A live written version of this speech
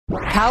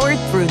Powered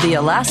through the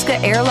Alaska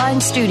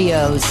Airlines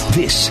Studios.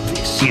 This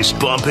is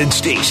Bump and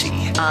Stacy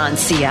on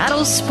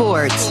Seattle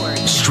Sports.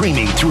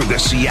 Streaming through the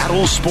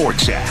Seattle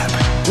Sports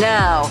app.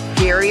 Now,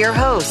 here are your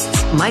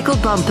hosts, Michael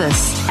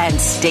Bumpus and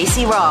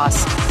Stacy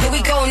Ross. Here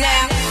we go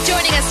now.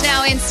 Joining us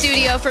now in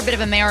studio for a bit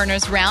of a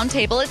Mariners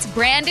roundtable, it's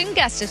Brandon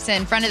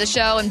Gustafson, friend of the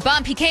show, and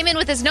Bump. He came in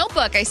with his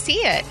notebook. I see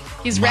it.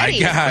 He's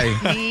ready. My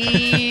guy.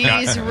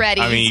 He's ready.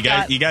 I mean,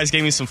 you guys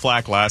gave me some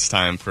flack last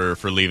time for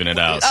leaving it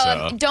out.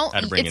 So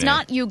it's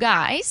not you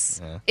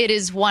guys. Yeah. It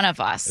is one of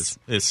us.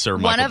 It's Sir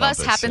Michael One of Bumpus,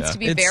 us happens to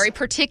be very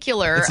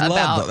particular it's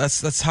about. Love,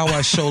 that's how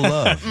I show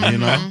love. You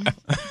know,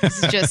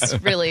 it's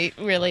just really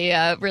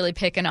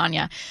picking on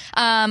you.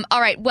 All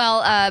right.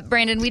 Well,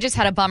 Brandon, we just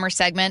had a bummer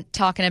segment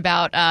talking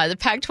about the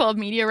Pac-12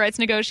 media rights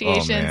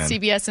negotiations.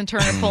 CBS and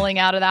Turner pulling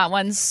out of that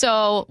one.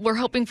 So we're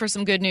hoping for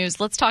some good news.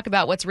 Let's talk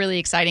about what's really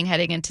exciting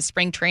heading into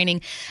spring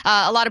training.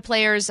 A lot of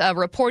players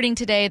reporting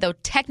today, though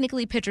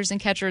technically pitchers and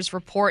catchers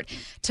report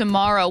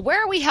tomorrow.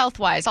 Where are we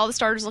health-wise? All the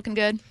starters looking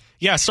good?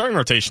 Yeah, starting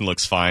rotation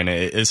looks fine.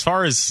 As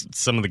far as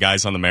some of the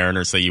guys on the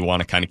Mariners that you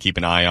want to kind of keep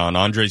an eye on,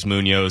 Andres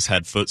Munoz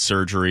had foot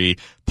surgery.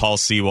 Paul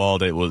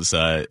Sewald, it was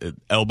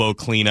elbow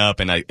cleanup,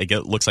 and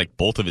it looks like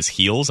both of his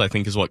heels, I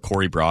think is what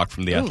Corey Brock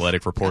from The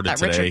Athletic reported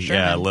today.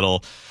 Yeah, a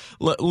little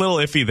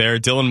iffy there.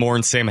 Dylan Moore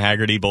and Sam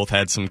Haggerty both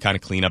had some kind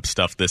of cleanup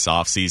stuff this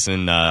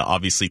offseason.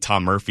 Obviously,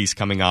 Tom Murphy's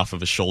coming off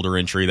of a shoulder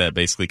injury that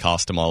basically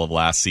cost him all of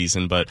last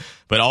season. But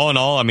all in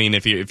all, I mean,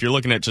 if you're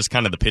looking at just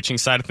kind of the pitching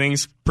side of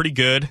things, pretty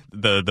good.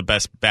 The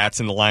best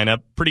bats in the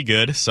lineup, pretty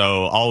good.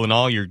 So all in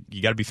all, you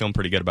got to be feeling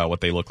pretty good about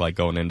what they look like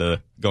going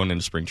into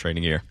spring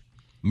training year.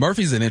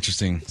 Murphy's an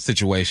interesting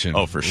situation.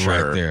 Oh, for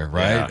sure. Right there,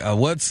 right? Yeah.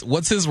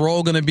 What's his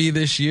role going to be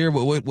this year?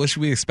 What should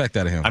we expect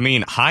out of him? I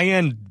mean,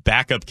 high-end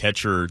backup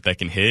catcher that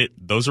can hit,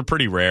 those are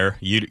pretty rare.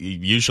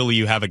 Usually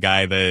you have a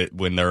guy that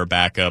when they're a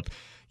backup,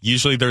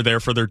 usually they're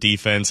there for their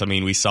defense. I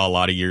mean, we saw a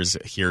lot of years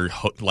here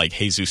like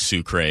Jesus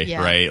Sucre,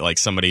 right? Like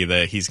somebody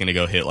that he's going to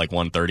go hit like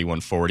 130,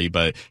 140,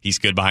 but he's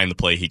good behind the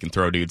plate. He can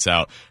throw dudes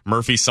out.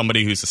 Murphy's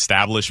somebody who's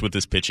established with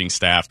his pitching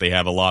staff. They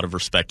have a lot of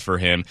respect for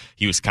him.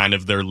 He was kind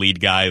of their lead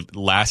guy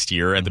last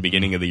year at the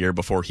beginning of the year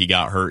before he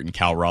got hurt, and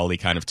Cal Raleigh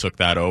kind of took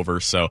that over.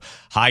 So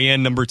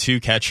high-end number 2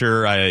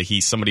 catcher.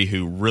 He's somebody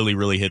who really,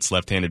 really hits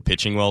left-handed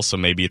pitching well, so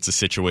maybe it's a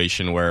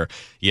situation where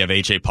you have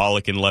A.J.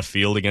 Pollock in left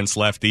field against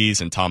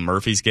lefties, and Tom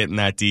Murphy's getting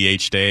that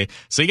DH day.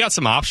 So you got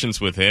some options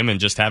with him, and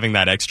just having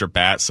that extra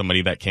bat,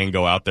 somebody that can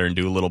go out there and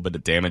do a little bit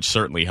of damage,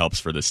 certainly helps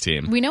for this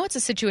team. We know it's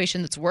a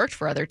situation that's worked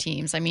for other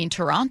teams. I mean,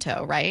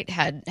 Toronto, right,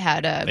 had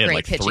a great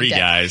like pitching 3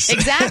 guys.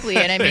 Exactly,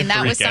 and I mean,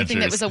 that was something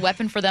catchers. that was a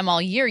weapon for them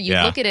all year. You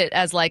look at it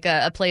as like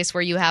a place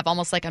where you have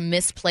almost like a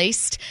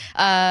misplaced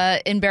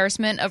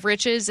embarrassment of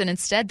riches, and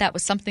instead that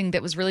was something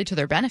that was really to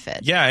their benefit.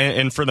 Yeah,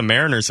 and for the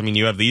Mariners, I mean,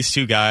 you have these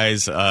 2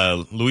 guys.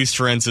 Luis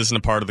Torrens isn't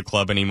a part of the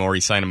club anymore.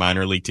 He signed a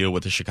minor league deal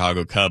with the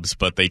Chicago Cubs,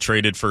 but they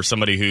traded for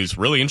somebody who's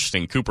really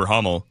interesting, Cooper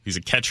Hummel. He's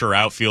a catcher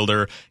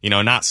outfielder,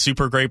 not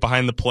super great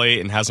behind the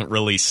plate and hasn't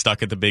really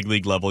stuck at the big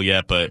league level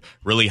yet, but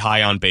really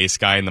high on base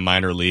guy in the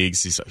minor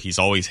leagues. He's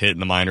always hit in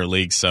the minor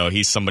leagues, so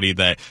he's somebody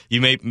that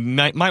you might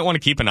want to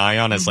keep an eye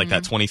on as like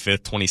that 25th,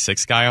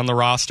 26th guy on the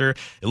roster.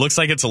 It looks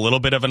like it's a little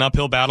bit of an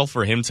uphill battle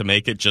for him to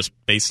make it just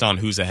based on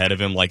who's ahead of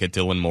him, like a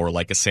Dylan Moore,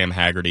 like a Sam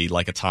Haggerty,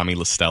 like a Tommy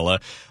La Stella.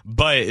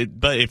 But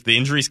if the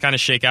injuries kind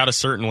of shake out a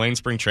certain way in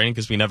spring training,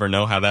 because we never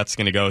know how that's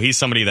going to go, he's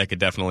somebody that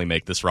could definitely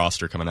make this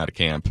roster coming out of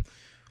camp.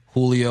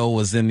 Julio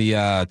was in the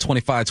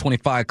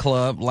 25-25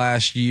 club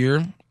last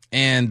year,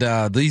 and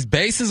these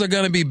bases are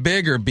going to be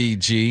bigger,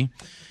 BG.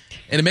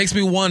 And it makes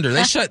me wonder.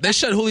 They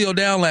shut Julio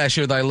down last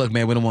year. They're like, look,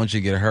 man, we don't want you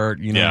to get hurt.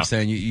 You know what I'm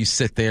saying? You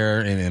sit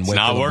there and wait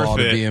for the ball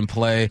to be in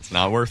play. It's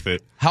not worth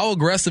it. How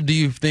aggressive do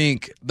you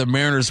think the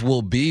Mariners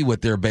will be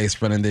with their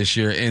base running this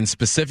year, and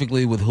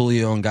specifically with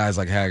Julio and guys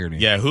like Haggerty?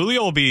 Yeah,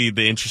 Julio will be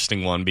the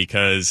interesting one,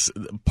 because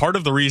part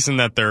of the reason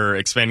that they're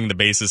expanding the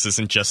bases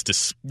isn't just to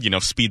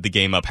speed the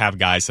game up, have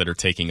guys that are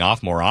taking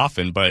off more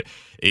often, but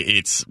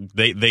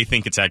they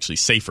think it's actually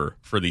safer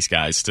for these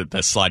guys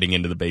to sliding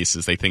into the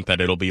bases. They think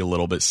that it'll be a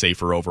little bit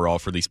safer overall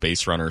for these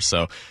base runners.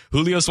 So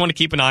Julio's one to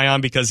keep an eye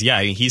on, because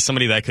he's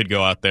somebody that could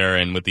go out there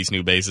and with these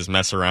new bases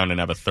mess around and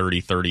have a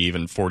 30-30,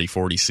 even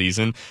 40-40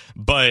 season.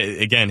 But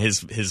again,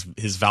 his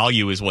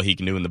value is what he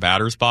can do in the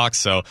batter's box.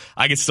 So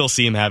I could still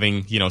see him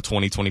having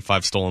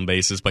 20-25 stolen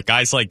bases. But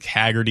guys like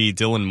Haggerty,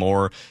 Dylan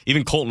Moore,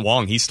 even Colton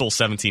Wong, he stole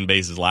 17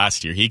 bases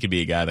last year. He could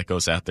be a guy that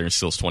goes out there and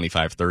steals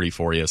 25-30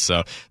 for you.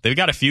 So they've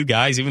got a few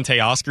guys. Even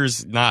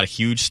Teoscar's not a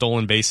huge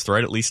stolen base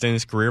threat, at least in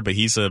his career, but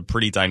he's a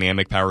pretty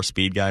dynamic power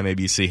speed guy.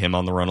 Maybe you see him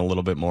on the run a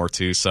little bit more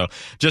too. So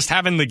just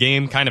having the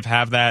game kind of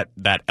have that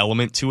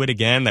element to it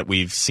again that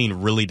we've seen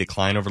really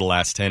decline over the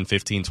last 10,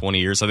 15, 20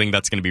 years, I think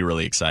that's going to be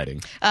really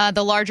exciting.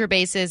 The larger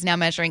bases, now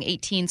measuring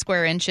 18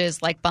 square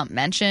inches, like Bump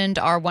mentioned,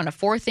 are one of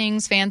 4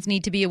 things fans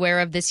need to be aware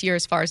of this year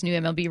as far as new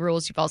MLB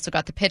rules. You've also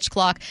got the pitch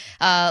clock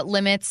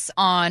limits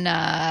on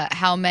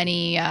how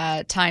many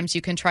times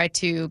you can try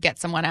to get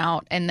someone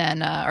out, and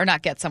then, or not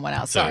get someone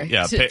out. Sorry.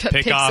 Yeah,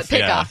 pick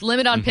off.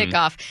 Limit on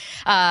pickoff.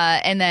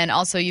 And then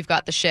also you've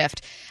got the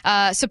shift.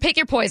 So pick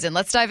your poison.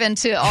 Let's dive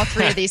into all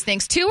three of these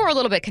things. Two are a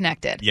little bit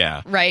connected.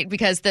 Yeah. Right?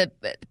 Because the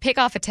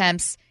pickoff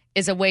attempts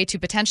is a way to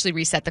potentially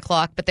reset the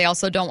clock, but they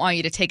also don't want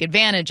you to take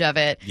advantage of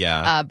it.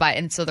 Yeah.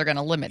 And so they're going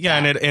to limit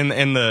that. Yeah,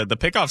 and the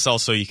pickoffs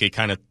also, you could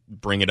kind of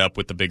bring it up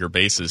with the bigger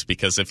bases,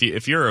 because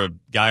if you're a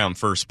guy on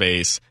first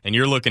base and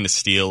you're looking to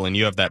steal and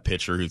you have that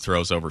pitcher who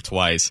throws over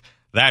twice,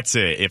 that's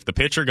it. If the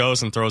pitcher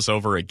goes and throws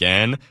over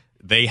again,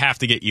 they have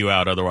to get you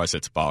out, otherwise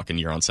it's balk and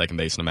you're on second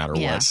base no matter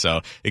what.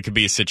 So it could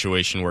be a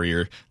situation where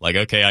you're like,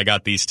 okay, I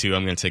got these two,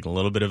 I'm going to take a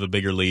little bit of a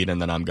bigger lead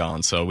and then I'm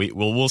gone. So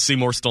we'll see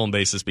more stolen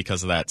bases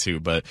because of that too.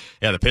 But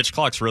yeah, the pitch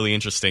clock's really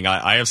interesting.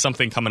 I have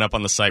something coming up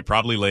on the site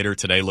probably later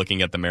today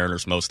looking at the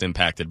Mariners most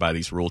impacted by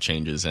these rule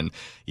changes. And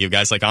you have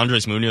guys like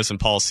Andres Munoz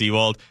and Paul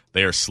Sewald.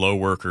 They are slow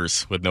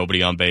workers with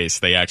nobody on base.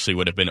 They actually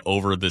would have been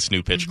over this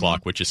new pitch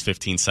clock, which is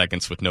 15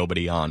 seconds with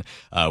nobody on.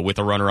 With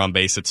a runner on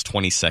base, it's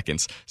 20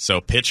 seconds. So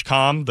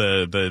PitchCom,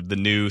 the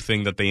new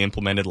thing that they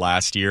implemented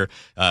last year,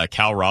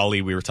 Cal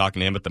Raleigh, we were talking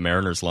to him at the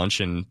Mariners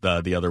luncheon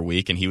the other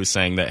week, and he was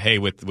saying that, hey,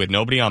 with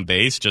nobody on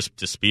base, just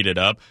to speed it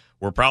up,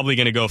 we're probably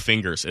going to go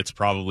fingers. It's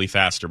probably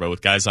faster, but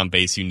with guys on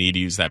base, you need to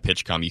use that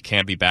PitchCom. You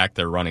can't be back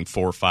there running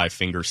 4 or 5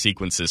 finger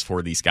sequences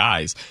for these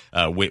guys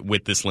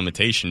with this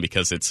limitation,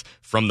 because it's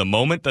from the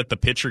moment that the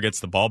pitcher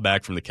gets the ball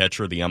back from the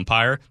catcher or the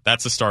umpire,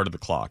 that's the start of the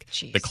clock.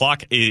 Jeez. The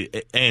clock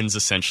ends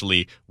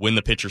essentially when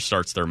the pitcher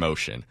starts their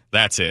motion.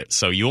 That's it.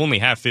 So you only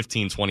have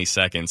 15, 20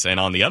 seconds. And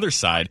on the other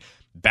side,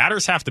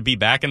 batters have to be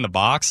back in the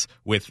box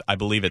with, I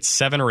believe it's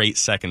 7 or 8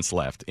 seconds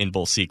left in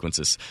both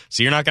sequences.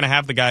 So you're not going to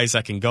have the guys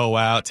that can go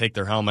out, take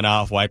their helmet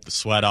off, wipe the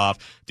sweat off,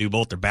 do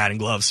both their batting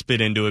gloves,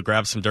 spit into it,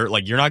 grab some dirt.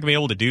 Like, you're not going to be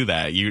able to do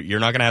that. You're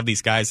not going to have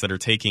these guys that are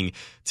taking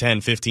 10,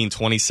 15,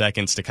 20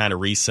 seconds to kind of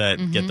reset,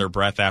 get their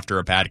breath after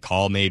a bad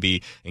call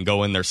maybe, and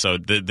go in there. So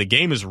the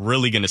game is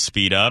really going to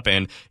speed up.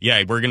 And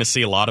yeah, we're going to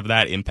see a lot of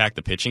that impact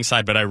the pitching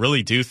side. But I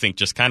really do think,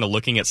 just kind of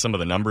looking at some of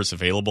the numbers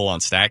available on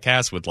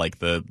StatCast with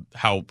like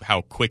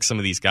how quick some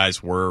of these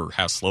guys were,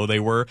 how slow they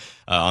were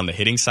on the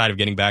hitting side of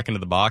getting back into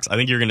the box, I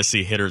think you're going to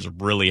see hitters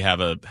really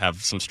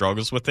have some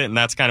struggles with it, and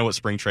that's kind of what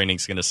spring training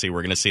is going to see.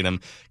 We're going to see them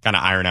kind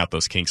of iron out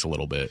those kinks a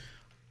little bit.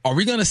 Are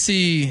we going to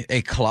see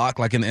a clock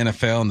like in the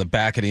NFL in the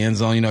back of the end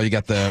zone? You know, you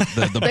got the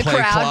play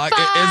clock.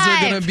 Is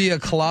there going to be a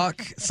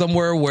clock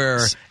somewhere where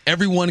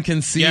everyone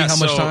can see how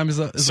much time is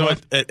left? So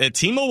at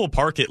T-Mobile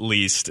Park, at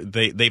least,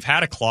 they've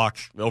had a clock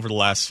over the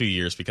last few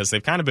years because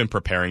they've kind of been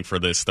preparing for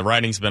this. The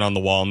writing's been on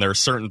the wall, and there are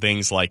certain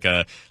things like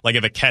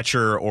if a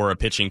catcher or a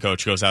pitching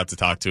coach goes out to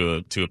talk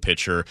to a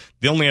pitcher,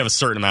 they only have a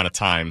certain amount of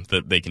time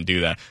that they can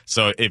do that.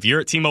 So if you're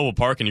at T-Mobile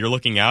Park and you're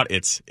looking out,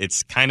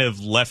 it's kind of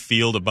left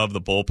field above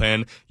the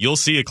bullpen. You'll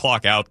see a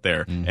clock out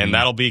there, and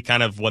that'll be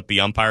kind of what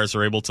the umpires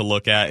are able to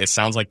look at. It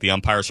sounds like the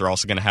umpires are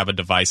also going to have a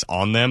device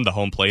on them, the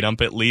home plate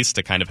ump at least,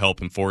 to kind of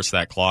help enforce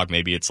that clock.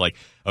 Maybe it's like,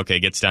 okay,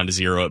 it gets down to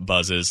 0, it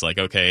buzzes, like,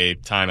 okay,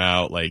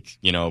 timeout, like,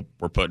 you know,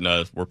 we're putting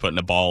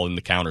a ball in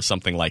the count or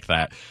something like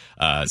that.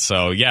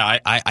 So yeah,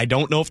 I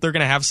don't know if they're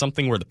going to have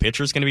something where the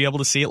pitcher's going to be able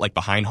to see it, like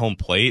behind home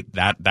plate.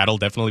 That'll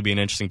definitely be an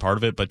interesting part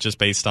of it. But just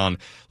based on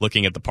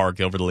looking at the park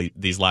over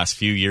these last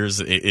few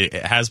years, it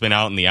has been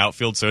out in the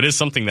outfield. So it is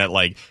something that,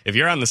 like, if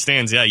you're out in the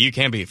stands, yeah, you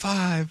can be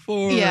 5,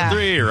 4,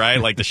 3,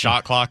 right? Like the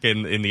shot clock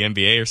in the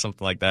NBA or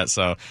something like that.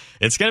 So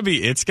it's gonna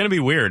be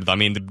weird. I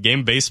mean, the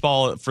game of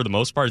baseball for the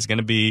most part is going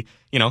to be,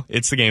 you know,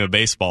 it's the game of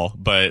baseball,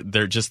 but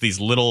they're just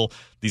these little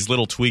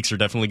tweaks are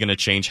definitely going to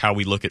change how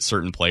we look at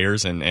certain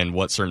players and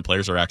what certain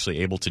players are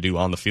actually able to do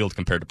on the field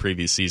compared to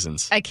previous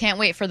seasons. I can't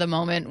wait for the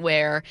moment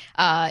where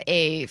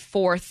a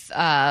fourth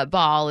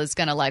ball is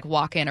going to like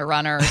walk in a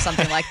runner or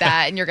something like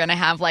that, and you're going to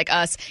have like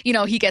us, you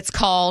know, he gets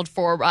called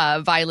for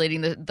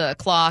violating the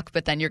clock,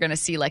 but then you're going to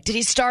see like, did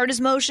he start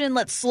his motion?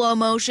 Let's slow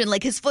motion,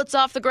 like his foot's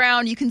off the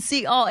ground, you can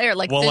see all air.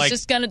 Like,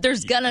 there's gonna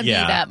be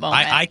that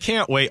moment. I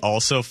can't wait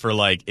also for,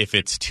 like, if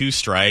it's 2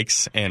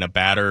 strikes and a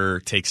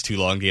batter takes too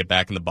long to get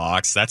back in the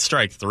box, that's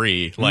strike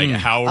 3. Like,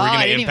 how are we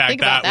going to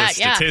impact that with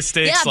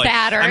statistics? Yeah, like,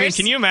 batters. I mean,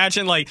 can you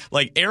imagine, like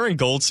Aaron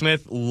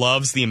Goldsmith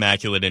loves the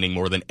immaculate inning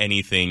more than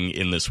anything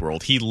in this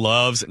world. He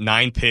loves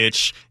 9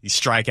 pitch, you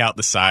strike out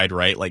the side,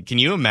 right? Like, can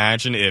you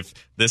imagine if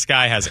this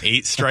guy has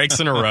 8 strikes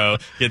in a row,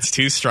 gets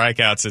 2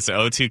 strikeouts, it's an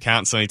 0-2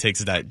 count, so he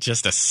takes that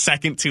just a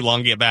second too long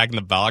to get back in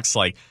the box?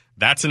 Like,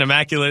 that's an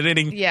immaculate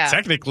inning,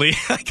 technically.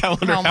 Like, I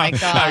wonder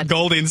how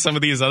Goldie and some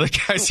of these other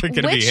guys are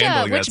going to be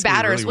handling which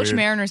batters, which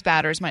Mariners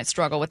batters might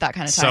struggle with that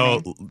kind of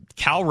timing? So,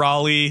 Cal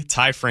Raleigh,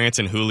 Ty France,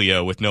 and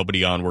Julio with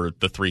nobody on were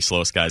the 3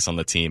 slowest guys on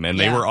the team. And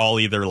they were all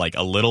either like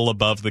a little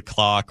above the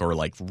clock or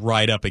like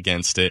right up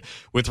against it.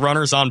 With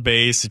runners on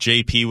base,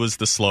 JP was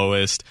the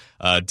slowest.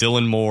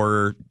 Dylan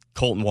Moore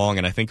Colton Wong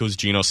and I think it was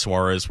Gino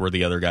Suarez were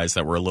the other guys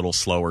that were a little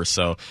slower.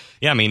 So,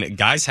 yeah, I mean,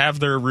 guys have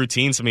their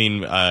routines. I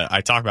mean,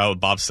 I talk about with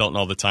Bob Stelton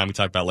all the time. We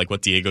talk about like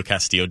what Diego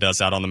Castillo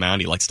does out on the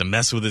mound. He likes to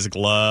mess with his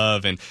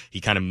glove and he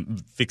kind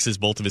of fixes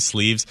both of his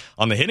sleeves.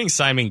 On the hitting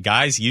side, I mean,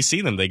 guys, you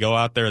see them. They go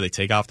out there, they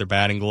take off their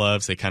batting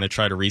gloves, they kind of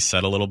try to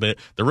reset a little bit.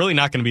 They're really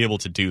not going to be able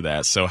to do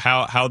that. So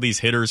how these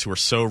hitters who are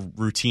so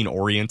routine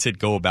oriented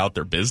go about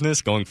their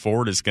business going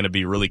forward is going to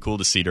be really cool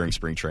to see during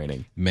spring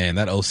training. Man,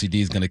 that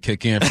OCD is going to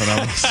kick in for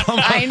some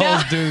of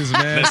those dudes,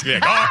 man. It's gonna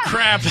be like, oh,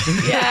 crap.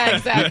 Yeah,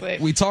 exactly.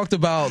 We talked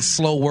about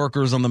slow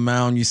workers on the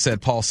mound. You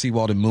said Paul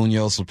Sewald and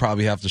Munoz will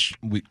probably have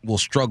to we'll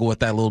struggle with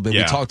that a little bit.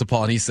 Yeah. We talked to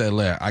Paul, and he said,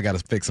 I got to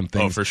fix some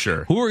things. Oh, for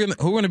sure. Who are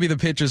going to be the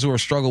pitchers who are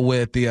struggle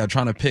with the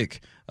trying to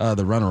pick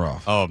the runner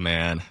off? Oh,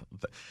 man.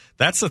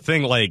 That's the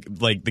thing, like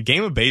the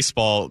game of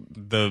baseball,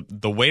 the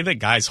way that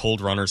guys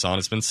hold runners on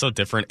has been so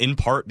different, in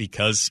part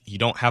because you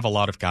don't have a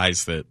lot of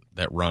guys that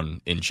run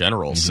in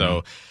general.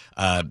 So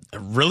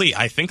really,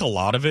 I think a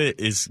lot of it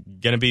is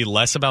going to be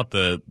less about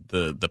the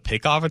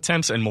pickoff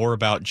attempts and more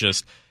about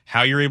just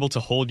how you're able to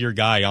hold your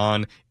guy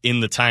on in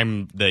the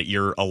time that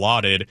you're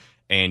allotted.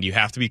 And you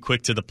have to be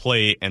quick to the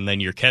plate, and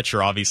then your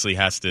catcher obviously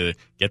has to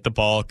get the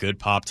ball, good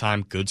pop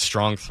time, good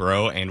strong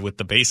throw, and with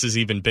the bases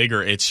even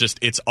bigger,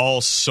 it's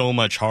all so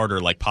much harder.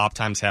 Like pop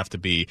times have to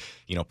be,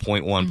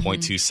 0.1,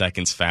 0.2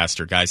 seconds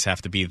faster. Guys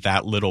have to be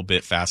that little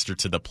bit faster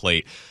to the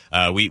plate.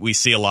 We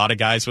see a lot of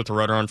guys with a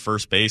runner on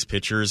first base,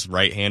 pitchers,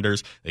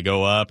 right-handers, they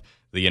go up.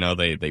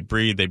 They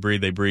breathe,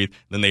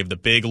 then they have the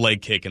big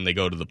leg kick and they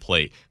go to the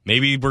plate.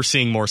 Maybe we're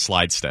seeing more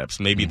slide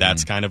steps. Maybe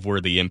that's kind of where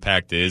the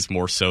impact is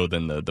more so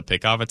than the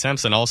pickoff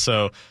attempts. And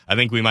also, I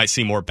think we might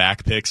see more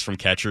back picks from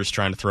catchers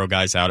trying to throw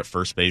guys out at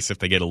first base if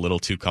they get a little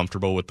too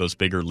comfortable with those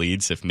bigger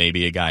leads, if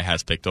maybe a guy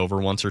has picked over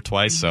once or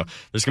twice. So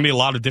there's going to be a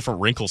lot of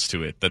different wrinkles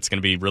to it. That's going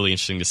to be really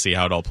interesting to see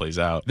how it all plays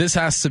out. This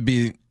has to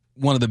be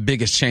one of the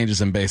biggest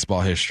changes in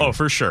baseball history. Oh,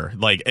 for sure.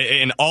 Like,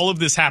 and all of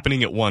this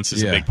happening at once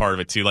is a big part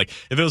of it too. Like,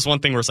 if it was one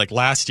thing where it's like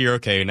last year,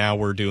 okay, now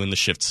we're doing the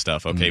shift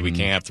stuff. Okay, we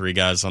can't have 3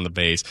 guys on the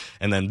base,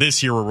 and then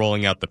this year we're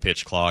rolling out the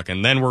pitch clock,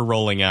 and then we're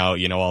rolling out,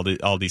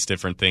 all these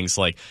different things.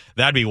 Like,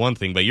 that'd be one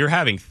thing, but you're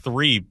having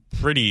 3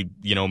 pretty,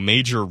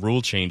 major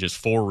rule changes,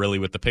 4 really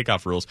with the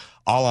pickoff rules,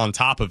 all on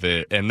top of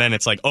it, and then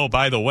it's like, oh,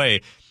 by the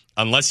way,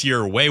 unless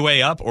you're way,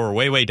 way up or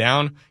way, way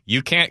down,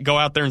 you can't go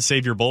out there and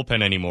save your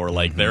bullpen anymore.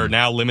 Like, there are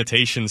now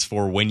limitations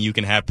for when you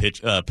can have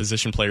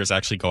position players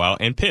actually go out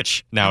and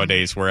pitch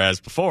nowadays, whereas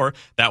before,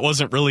 that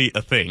wasn't really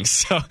a thing.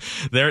 So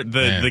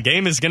the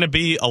game is going to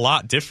be a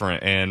lot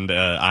different, and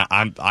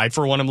I,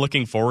 for one, am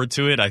looking forward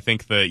to it. I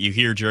think that you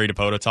hear Jerry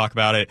Dipoto talk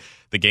about it.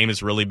 The game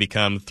has really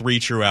become 3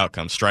 true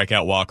outcomes: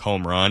 strikeout, walk,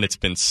 home run. It's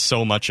been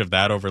so much of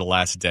that over the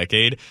last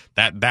decade.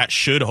 That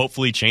should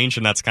hopefully change,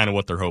 and that's kind of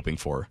what they're hoping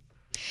for.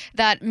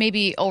 That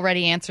maybe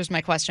already answers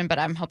my question, but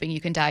I'm hoping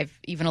you can dive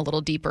even a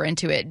little deeper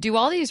into it. Do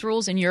all these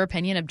rules, in your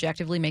opinion,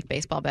 objectively make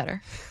baseball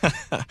better?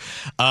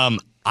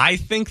 I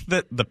think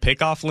that the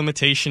pickoff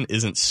limitation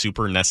isn't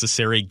super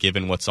necessary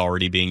given what's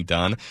already being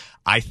done.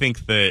 I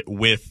think that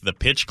with the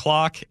pitch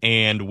clock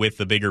and with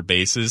the bigger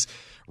bases,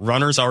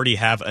 runners already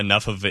have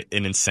enough of an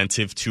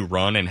incentive to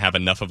run and have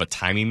enough of a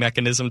timing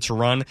mechanism to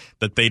run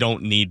that they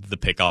don't need the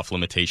pickoff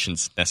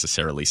limitations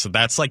necessarily. So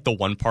that's like the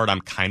one part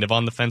I'm kind of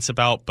on the fence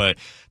about. But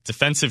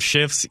defensive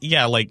shifts,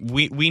 like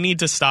we need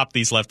to stop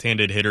these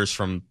left-handed hitters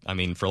from,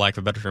 for lack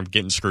of a better term,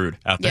 getting screwed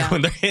out there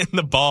when they're hitting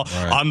the ball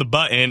on the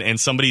button and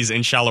somebody's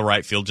in shallow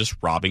right field just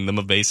robbing them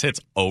of base hits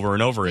over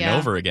and over and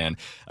over again.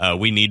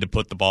 We need to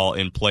put the ball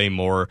in play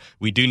more.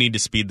 We do need to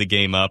speed the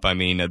game up. I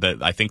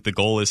think the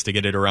goal is to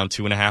get it around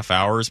 2.5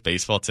 hours.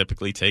 Baseball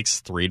typically takes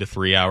 3 to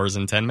 3 hours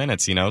and 10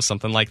 minutes,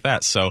 something like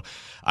that. So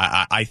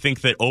I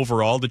think that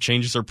overall the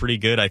changes are pretty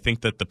good. I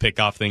think that the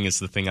pickoff thing is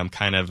the thing I'm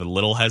kind of a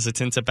little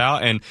hesitant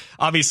about. And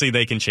obviously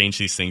they can change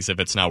these things if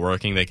it's not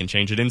working. They can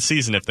change it in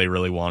season if they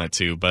really wanted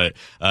to. But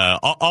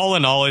all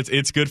in all,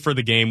 it's good for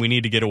the game. We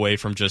need to get away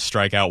from just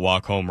strikeout,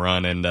 walk, home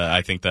run. And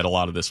I think that a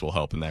lot of this will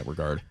help in that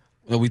regard.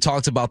 Well, we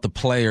talked about the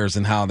players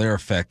and how they're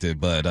affected,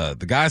 but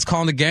the guys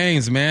calling the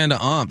games, man,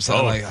 the umps,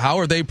 how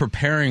are they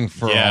preparing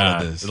for all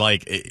of this?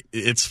 Like,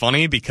 it's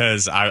funny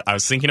because I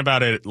was thinking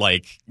about it,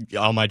 like,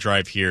 on my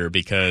drive here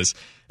because,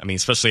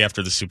 especially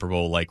after the Super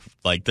Bowl, like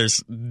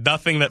there's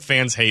nothing that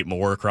fans hate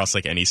more across,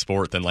 like, any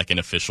sport than, like, an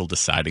official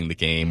deciding the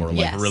game or,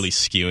 like, really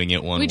skewing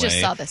it one way. We just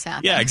saw this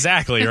happen. Yeah,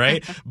 exactly,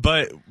 right?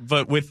 But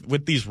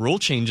with these rule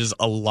changes,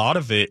 a lot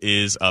of it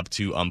is up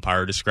to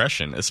umpire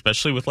discretion,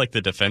 especially with, like,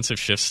 the defensive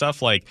shift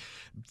stuff. Like,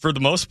 for the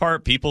most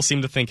part, people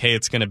seem to think, hey,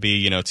 it's going to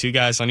be, 2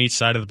 guys on each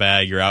side of the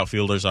bag. Your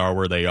outfielders are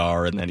where they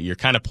are. And then you're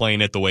kind of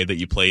playing it the way that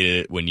you played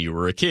it when you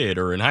were a kid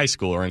or in high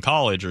school or in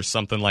college or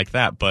something like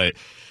that. But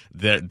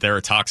there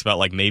are talks about,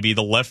 like, maybe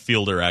the left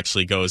fielder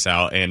actually goes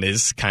out and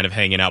is kind of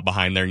hanging out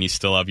behind there and you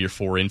still have your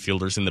 4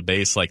 infielders in the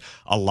base. Like,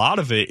 a lot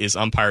of it is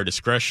umpire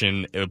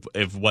discretion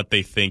of what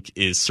they think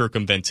is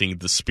circumventing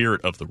the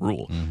spirit of the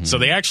rule. So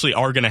they actually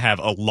are going to have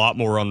a lot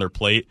more on their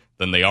plate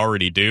than they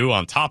already do,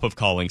 on top of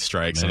calling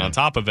strikes and on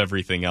top of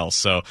everything else.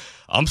 So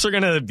the umps are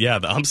gonna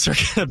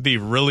be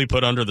really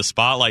put under the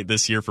spotlight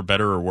this year for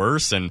better or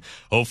worse, and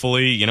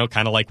hopefully,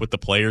 kind of like with the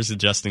players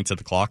adjusting to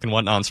the clock and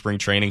whatnot in spring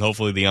training,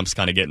 hopefully the umps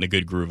kind of get in a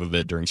good groove of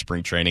it during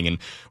spring training, and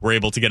we're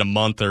able to get a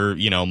month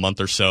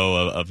or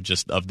so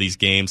of these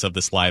games, of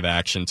this live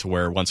action, to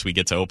where once we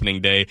get to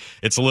opening day,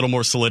 it's a little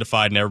more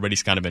solidified and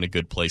everybody's kind of in a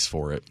good place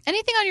for it.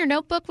 Anything on your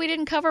notebook we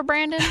didn't cover,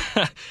 Brandon?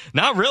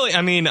 Not really.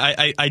 I mean,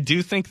 I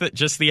do think that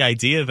just the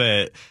idea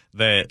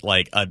that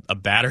like a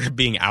batter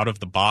being out of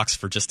the box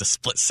for just a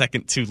split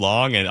second too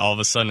long, and all of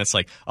a sudden it's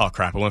like, oh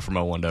crap, it went from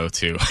 0-1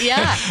 to 0-2.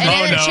 Yeah,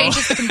 and it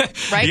changes the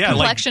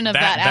complexion of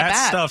that at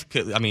bat. Stuff.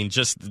 I mean,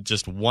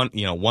 just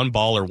one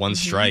ball or one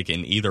strike,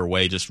 and either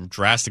way, just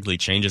drastically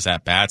changes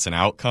at bats and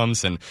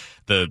outcomes, and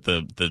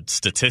the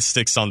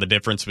statistics on the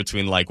difference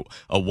between like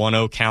a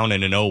 1-0 count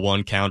and an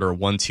 0-1 count, or a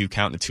 1-2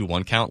 count and a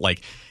 2-1 count.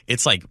 Like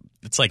it's like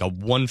a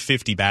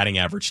 150 batting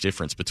average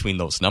difference between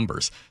those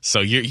numbers. So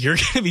you're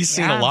going to be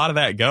seeing a lot of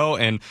that go.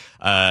 And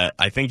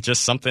I think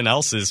just something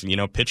else is,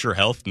 pitcher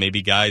health.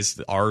 Maybe guys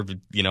are,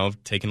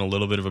 taking a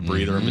little bit of a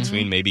breather in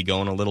between, maybe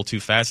going a little too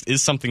fast,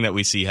 is something that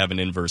we see have an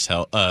inverse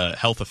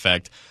health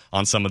effect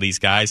on some of these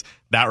guys.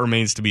 That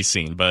remains to be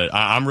seen. But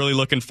I'm really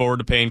looking forward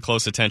to paying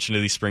close attention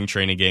to these spring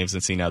training games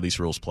and seeing how these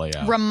rules play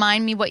out.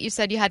 Remind me what you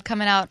said you had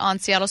coming out on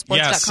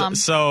SeattleSports.com.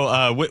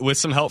 So with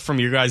some help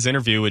from your guys'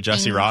 interview with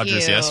Jesse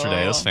Rogers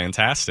yesterday, it was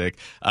fantastic.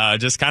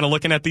 Just kind of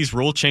looking at these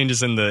rule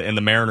changes in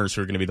the Mariners,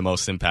 who are going to be the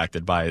most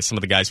impacted by it. Some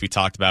of the guys we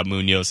talked about,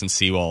 Munoz and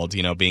Sewald,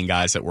 being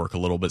guys that work a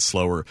little bit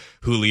slower.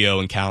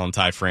 Julio and Callan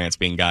Ty France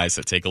being guys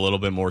that take a little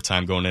bit more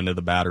time going into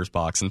the batter's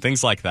box and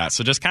things like that.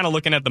 So just kind of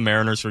looking at the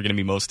Mariners, who are going to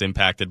be most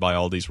impacted by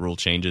all these rule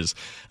changes,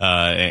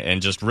 and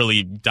just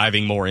really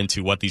diving more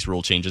into what these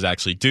rule changes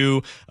actually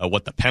do,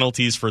 what the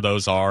penalties for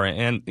those are,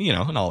 and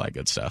all that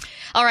good stuff.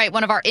 All right,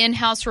 one of our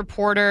in-house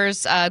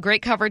reporters,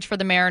 great coverage for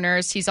the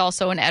Mariners. He's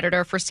also an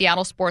editor for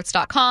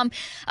SeattleSports.com.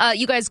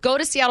 You guys go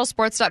to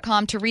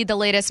SeattleSports.com to read the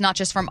latest, not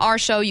just from our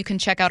show. You can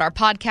check out our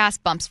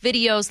podcast, Bumps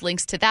videos,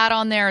 links to that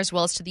on there, as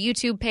well as to the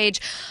YouTube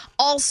page.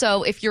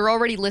 Also, if you're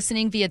already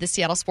listening via the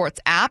Seattle Sports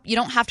app, you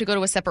don't have to go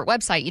to a separate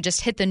website. You just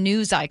hit the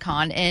news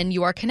icon, and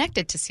you are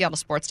connected to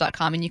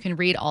SeattleSports.com, and you can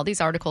read all these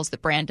articles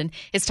that Brandon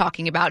is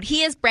talking about.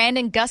 He is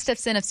Brandon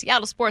Gustafson of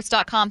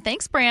SeattleSports.com.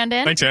 Thanks,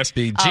 Brandon. Thanks,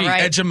 SBG.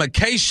 Right.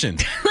 Edumacation.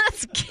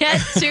 Let's get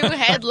to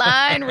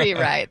headline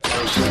rewrites.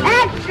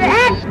 Extra,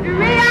 extra,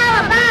 read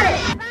all about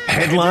it.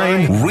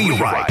 Headline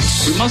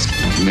rewrites. We must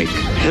make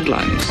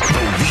headlines.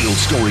 The real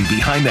story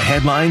behind the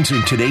headlines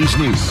in today's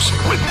news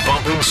with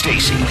Bump and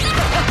Stacy.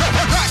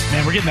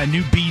 Man, we're getting that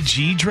new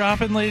BG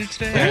dropping later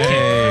today.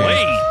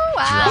 Hey.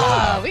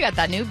 Wow, we got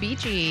that new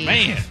BG.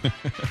 Man.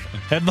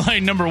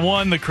 Headline number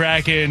one, the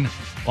Kraken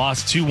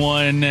lost their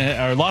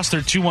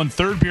 2-1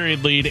 third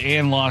period lead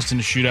and lost in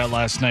a shootout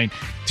last night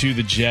to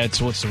the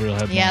Jets. What's the real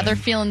headline? Yeah, they're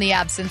feeling the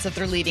absence of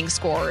their leading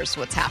scorers,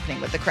 what's happening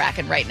with the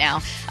Kraken right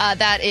now.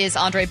 That is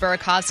Andre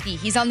Burakovsky.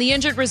 He's on the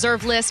injured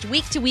reserve list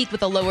week to week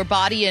with a lower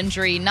body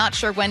injury. Not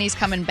sure when he's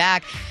coming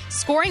back.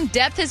 Scoring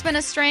depth has been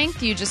a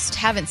strength. You just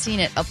haven't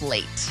seen it of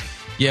late.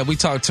 Yeah, we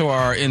talked to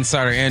our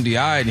insider, Andy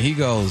Ide, and he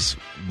goes,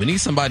 we need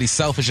somebody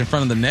selfish in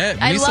front of the net.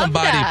 We need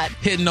somebody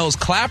hitting those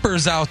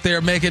clappers out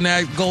there, making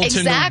that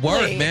goaltender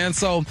work, man.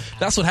 So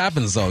that's what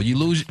happens, though. You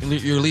lose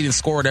your leading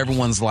scorer, and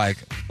everyone's like,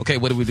 okay,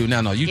 what do we do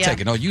now? No, you take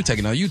it. No, you take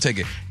it. No, you take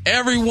it.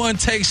 Everyone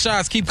takes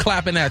shots. Keep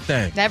clapping that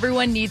thing.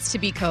 Everyone needs to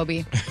be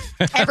Kobe.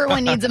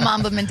 Everyone needs a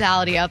Mamba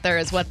mentality out there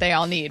is what they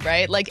all need,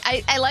 right? Like,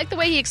 I like the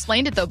way he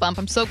explained it, though, Bump.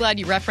 I'm so glad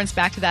you referenced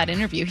back to that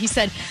interview. He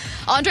said,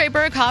 Andre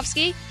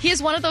Burakovsky, he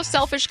is one of those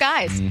selfish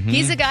guys. Mm-hmm.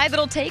 He's a guy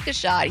that'll take a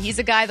shot. He's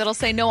a guy that'll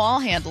say, no, I'll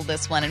handle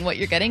this one. And what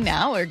you're getting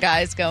now are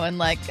guys going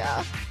like,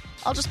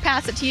 I'll just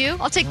pass it to you.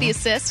 I'll take the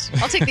assist.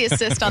 I'll take the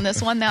assist on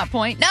this one, that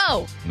point.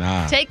 No.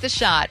 Nah. Take the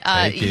shot.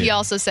 He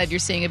also said you're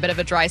seeing a bit of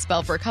a dry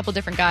spell for a couple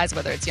different guys,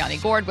 whether it's Yanni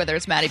Gourde, whether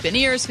it's Matty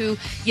Beniers, who,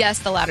 yes,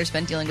 the latter's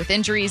been dealing with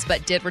injuries,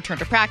 but did return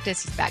to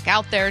practice. He's back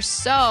out there.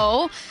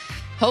 So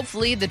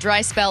hopefully the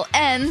dry spell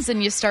ends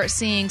and you start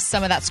seeing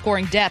some of that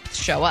scoring depth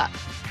show up.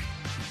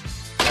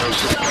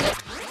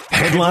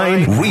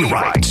 Headline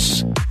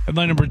rewrites.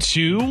 Headline number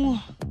two,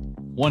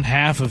 one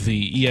half of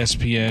the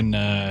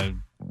ESPN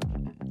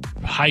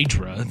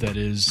Hydra, that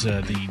is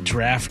the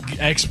draft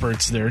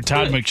experts there,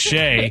 Todd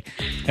McShay,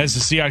 has the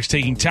Seahawks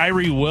taking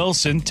Tyree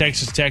Wilson,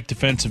 Texas Tech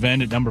defensive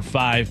end, at number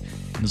 5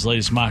 in his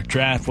latest mock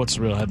draft. What's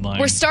the real headline?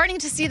 We're starting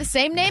to see the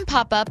same name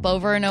pop up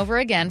over and over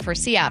again for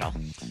Seattle.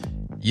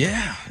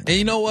 Yeah. And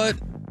you know what?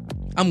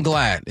 I'm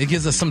glad. It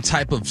gives us some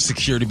type of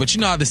security, but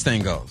you know how this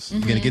thing goes.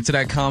 You're going to get to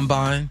that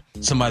combine.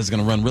 Somebody's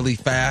going to run really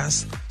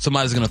fast.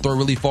 Somebody's going to throw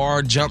really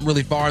far, jump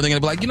really far. They're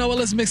going to be like, you know what,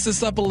 let's mix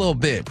this up a little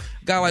bit.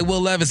 A guy like Will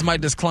Levis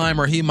might just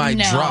climb or he might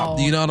drop.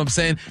 You know what I'm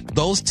saying?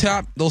 Those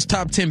top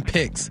 10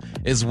 picks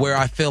is where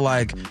I feel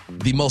like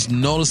the most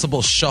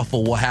noticeable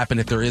shuffle will happen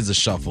if there is a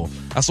shuffle.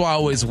 That's why I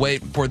always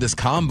wait for this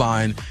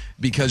combine,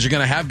 because you're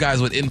going to have guys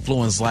with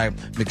influence like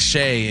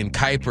McShay and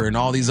Kuiper and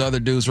all these other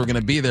dudes who are going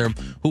to be there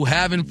who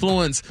have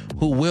influence,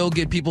 who will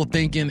get people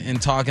thinking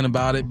and talking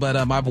about it. But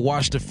I've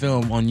watched a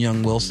film on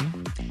young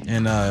Wilson,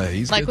 and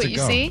he's like good what to you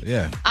go. see.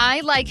 Yeah,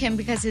 I like him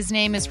because his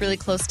name is really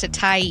close to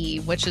Tai,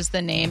 which is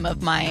the name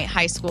of my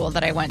high school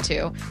that I went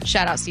to.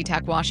 Shout out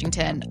SeaTac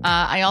Washington.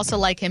 I also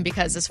like him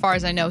because, as far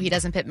as I know, he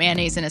doesn't put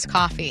mayonnaise in his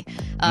coffee,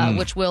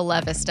 which Will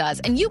Levis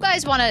does. And you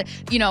guys want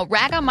to,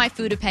 rag on my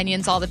food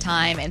opinions all the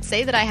time and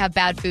say that I have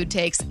bad food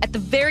takes. At the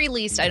very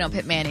least, I don't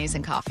put mayonnaise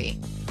in coffee.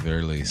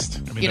 very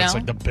least. I mean, that's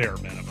like the bare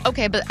minimum.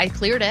 Okay, but I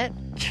cleared it.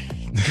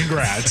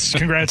 Congrats.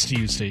 Congrats to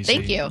you, Stacey.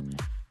 Thank you.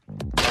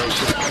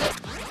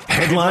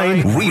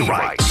 Headline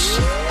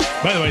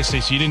rewrites. By the way,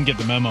 Stacey, you didn't get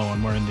the memo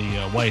on wearing the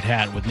white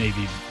hat with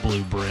navy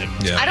blue brim.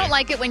 Yeah. I don't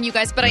like it when you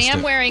guys, but I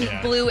am wearing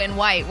Yeah. blue and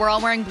white. We're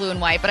all wearing blue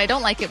and white, but I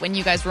don't like it when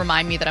you guys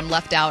remind me that I'm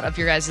left out of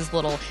your guys'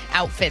 little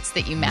outfits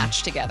that you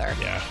match together.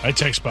 Yeah, I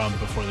text Bum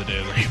before the day.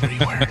 Like, hey, what are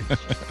you wearing?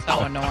 So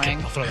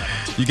annoying. I'll throw that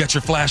on. You got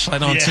your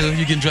flashlight on too.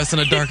 You can dress in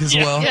the dark as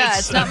well. Yeah,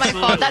 it's not my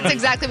fault. That's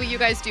exactly what you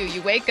guys do.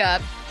 You wake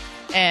up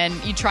and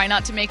you try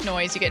not to make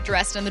noise. You get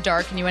dressed in the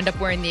dark and you end up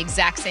wearing the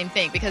exact same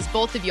thing, because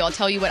both of you, I'll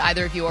tell you what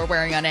either of you are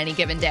wearing on any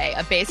given day.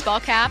 A baseball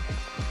cap,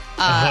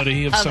 A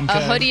hoodie of some kind.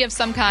 a hoodie of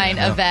some kind,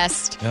 Yeah. a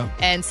vest, Yeah.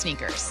 and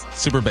sneakers.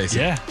 Super basic.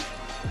 Yeah.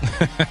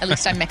 At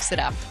least I mix it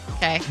up.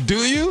 Okay. Do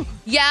you?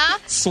 Yeah.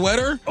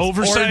 Sweater?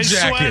 Oversized or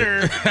jacket?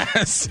 sweater.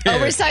 That's it.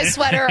 Oversized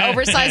sweater,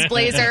 oversized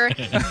blazer.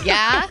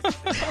 Yeah.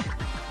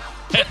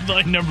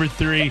 Headline number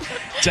 3.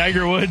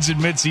 Tiger Woods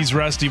admits he's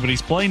rusty, but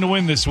he's playing to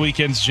win this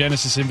weekend's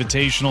Genesis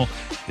Invitational.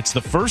 It's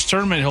the first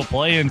tournament he'll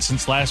play in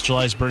since last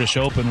July's British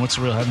Open. What's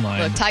the real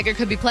headline? Look, Tiger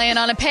could be playing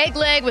on a peg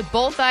leg with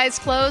both eyes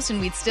closed, and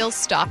we'd still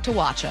stop to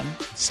watch him.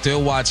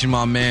 Still watching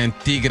my man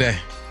Tigre.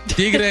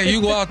 Tigre, you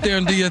go out there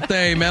and do your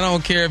thing, man. I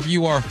don't care if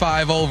you are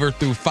 5 over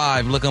through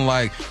 5, looking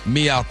like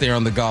me out there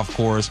on the golf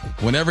course.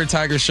 Whenever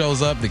Tiger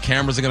shows up, the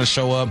cameras are going to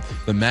show up,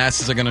 the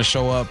masses are going to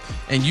show up,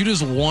 and you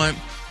just want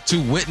to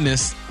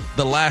witness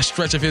the last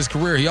stretch of his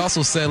career. He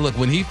also said, look,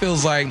 when he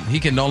feels like he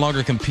can no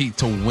longer compete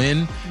to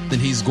win, then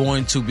he's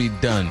going to be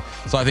done.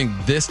 So I think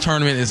this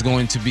tournament is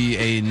going to be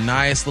a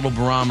nice little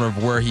barometer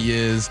of where he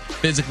is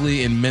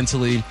physically and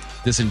mentally.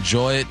 Just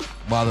enjoy it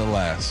while it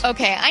lasts.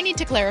 Okay, I need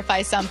to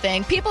clarify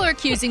something. People are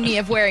accusing me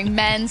of wearing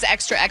men's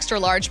extra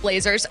large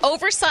blazers.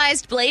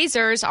 Oversized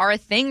blazers are a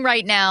thing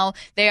right now.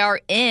 They are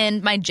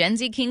in. My Gen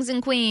Z kings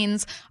and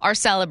queens are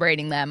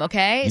celebrating them,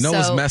 okay? You know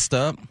what's messed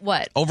up?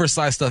 What?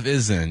 Oversized stuff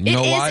is in. You It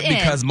know is why? in.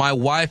 Because my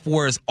wife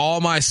wears all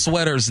my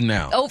sweaters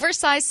now.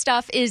 Oversized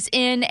stuff is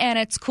in and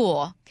it's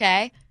cool,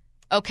 okay?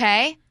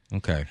 Okay?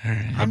 Okay.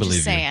 I'm believe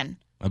just saying.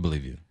 I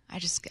believe you.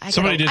 I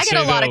Somebody did get say,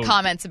 a lot though- of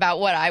comments about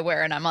what I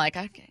wear, and I'm like,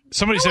 okay.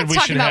 Somebody no said one's we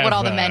talking should about have, what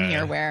all the men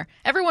here wear.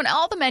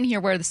 All the men here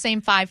wear the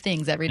same 5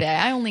 things every day.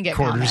 I only get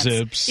Quarter comments.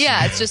 zips.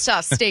 Yeah, it's just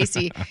us.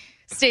 Stacey,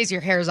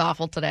 your hair's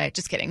awful today.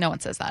 Just kidding. No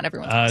one says that.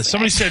 Everyone.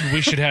 Somebody said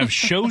we should have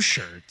show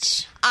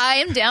shirts. I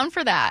am down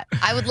for that.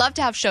 I would love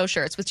to have show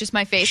shirts with just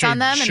my face Show- on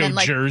them, and show then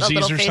like a jerseys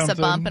little or face something? of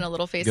Bump and a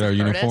little face Get of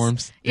our Curtis.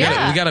 uniforms.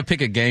 Yeah, We got to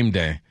pick a game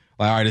day.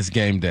 Like, all right, it's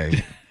game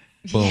day.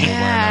 Boom.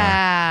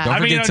 Yeah. We're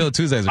wearing Don't forget Till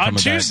Tuesdays are on coming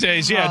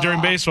Tuesdays, back. yeah,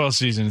 during baseball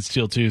season, it's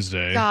Till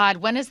Tuesday. God,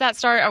 when does that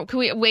start? Can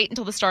we wait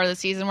until the start of the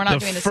season? We're not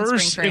doing this in spring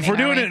training. If we're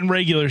doing are we? it in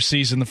regular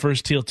season, the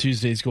first Teal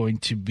Tuesday is going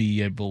to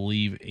be, I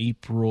believe,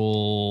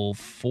 April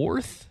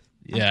 4th.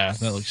 Yeah,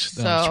 that looks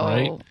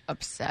right.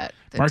 Upset.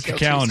 that Mark your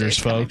Teal calendars,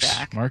 Tuesday's coming folks.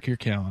 back. Mark your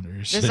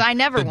calendars. I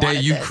never The day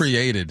wanted you this.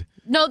 created.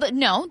 No, the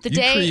You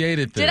day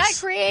created Did I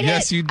this. create it?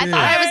 Yes, you I did. thought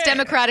I was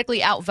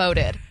democratically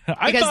outvoted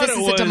I because thought this it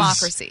is a was-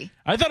 democracy.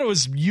 I thought it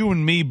was you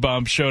and me,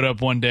 Bump, showed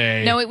up one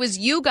day. No, it was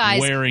you guys.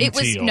 Wearing it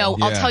was teal. no.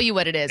 I'll Yeah. tell you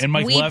what it is. And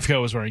Mike We-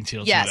 Lefko was wearing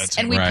teal, too. Yes, That's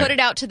and him. we Right. put it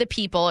out to the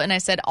people, and I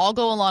said, I'll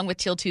go along with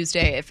Teal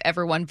Tuesday if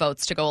everyone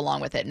votes to go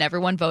along with it. And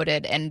everyone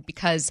voted, and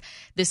because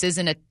this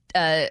isn't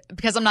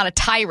because I'm not a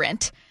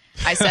tyrant,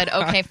 I said,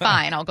 okay,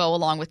 fine, I'll go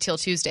along with Teal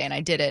Tuesday, and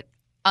I did it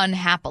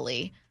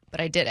unhappily, but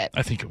I did it.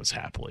 I think it was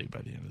happily by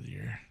the end of the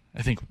year.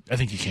 I think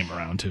you came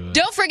around to it.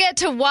 Don't forget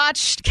to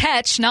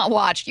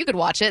you could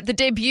watch it, the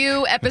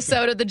debut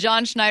episode of The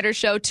John Schneider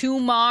Show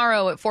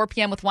tomorrow at 4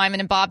 p.m. with Wyman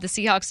and Bob. The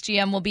Seahawks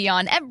GM will be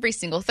on every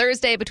single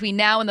Thursday between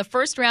now and the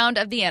first round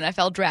of the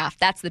NFL Draft.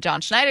 That's The John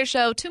Schneider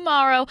Show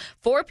tomorrow,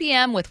 4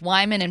 p.m. with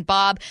Wyman and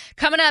Bob.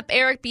 Coming up,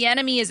 Eric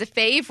Bieniemy is a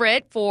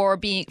favorite for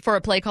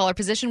a play caller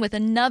position with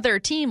another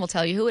team. We'll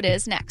tell you who it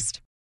is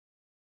next.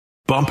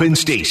 Bump and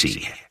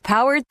Stacy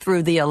Powered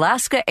through the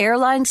Alaska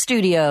Airlines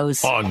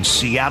Studios. on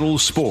Seattle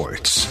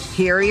Sports.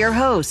 Here are your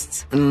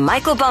hosts,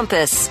 Michael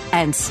Bumpus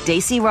and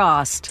Stacy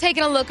Rost.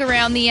 Taking a look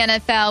around the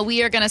NFL,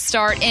 we are going to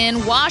start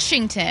in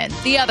Washington,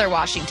 the other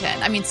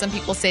Washington. I mean, some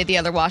people say the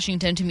other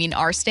Washington to mean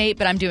our state,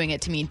 but I'm doing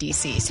it to mean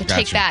D.C. So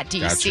take Gotcha. that,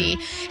 D.C.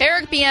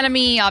 Eric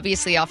Bieniemy,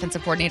 obviously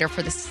offensive coordinator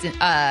for the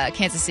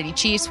Kansas City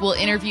Chiefs, will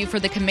interview for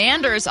the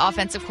Commanders'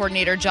 offensive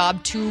coordinator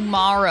job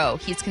tomorrow.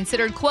 He's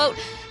considered, quote,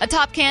 a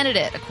top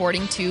candidate,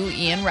 according to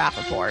Ian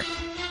Rappaport.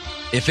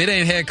 If it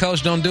ain't head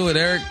coach, don't do it,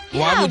 Eric.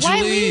 Why would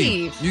you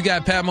leave? You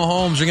got Pat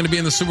Mahomes. You're going to be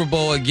in the Super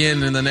Bowl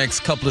again in the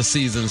next couple of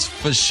seasons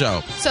for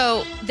sure.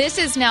 So this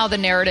is now the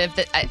narrative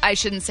that I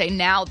shouldn't say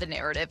now the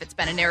narrative. It's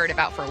been a narrative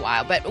out for a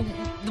while. But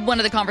one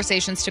of the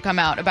conversations to come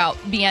out about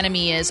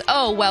Bieniemy is,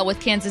 oh, well, with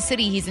Kansas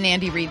City, he's in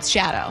Andy Reid's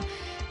shadow.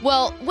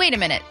 Well, wait a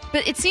minute.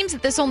 But it seems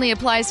that this only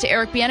applies to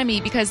Eric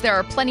Bieniemy because there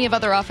are plenty of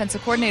other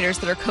offensive coordinators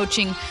that are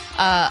coaching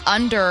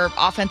under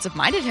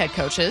offensive-minded head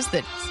coaches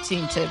that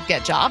seem to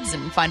get jobs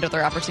and find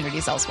other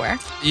opportunities elsewhere.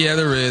 Yeah,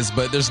 there is,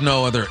 but there's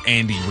no other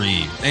Andy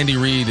Reid. Andy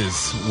Reid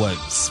is,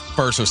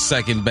 first or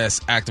second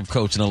best active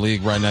coach in the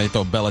league right now. You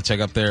throw Belichick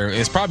up there.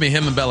 It's probably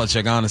him and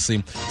Belichick,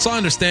 honestly. So I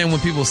understand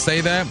when people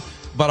say that,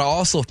 but I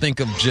also think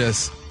of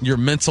just your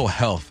mental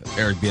health,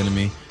 Eric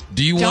Bieniemy.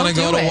 Do you want to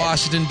go to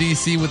Washington,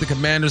 D.C. with the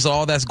Commanders,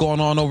 all that's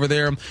going on over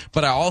there?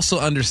 But I also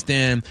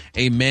understand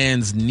a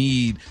man's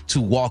need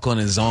to walk on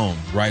his own,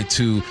 right?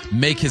 To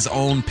make his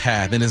own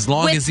path. And as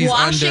long as he's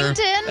Washington?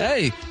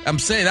 Hey, I'm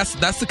saying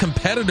that's the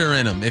competitor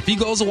in him. If he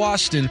goes to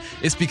Washington,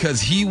 it's because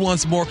he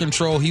wants more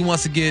control. He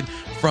wants to get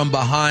from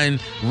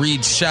behind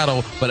Reid's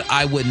shadow, but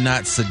I would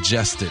not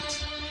suggest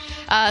it.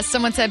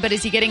 Someone said, but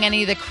is he getting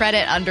any of the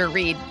credit under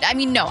Reid? I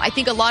mean, no. I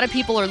think a lot of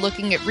people are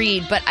looking at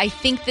Reid, but I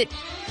think that,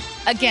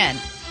 again,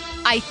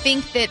 I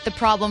think that the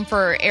problem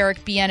for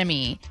Eric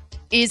Bieniemy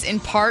is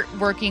in part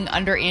working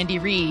under Andy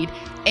Reid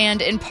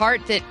and in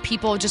part that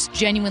people just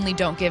genuinely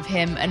don't give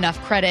him enough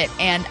credit.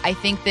 And I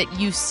think that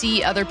you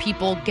see other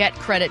people get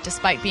credit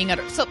despite being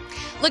under. So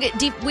look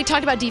at, we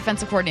talked about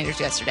defensive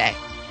coordinators yesterday.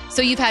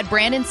 So you've had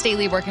Brandon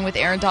Staley working with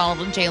Aaron Donald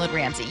and Jalen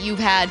Ramsey. You've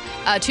had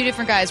two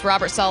different guys,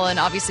 Robert Saleh and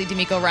obviously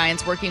DeMeco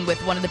Ryans, working with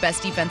one of the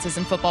best defenses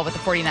in football with the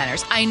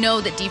 49ers. I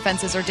know that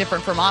defenses are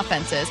different from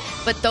offenses,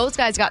 but those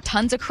guys got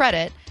tons of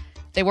credit.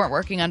 They weren't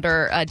working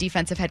under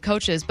defensive head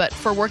coaches, but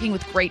for working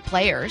with great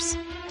players,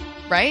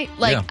 right?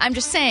 Like, yeah. I'm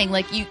just saying,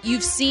 like,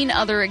 you've seen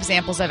other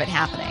examples of it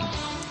happening.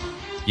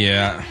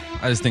 Yeah,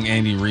 I just think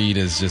Andy Reid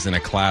is just in a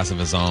class of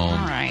his own.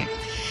 All right.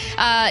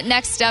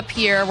 Next up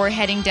here, we're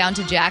heading down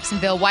to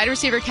Jacksonville. Wide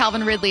receiver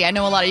Calvin Ridley. I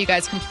know a lot of you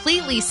guys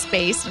completely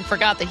spaced and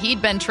forgot that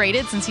he'd been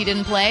traded since he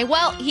didn't play.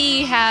 Well,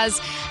 he has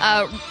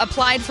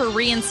applied for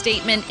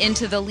reinstatement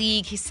into the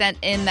league. He sent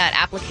in that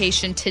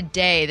application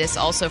today. This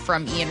also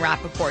from Ian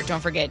Rappaport.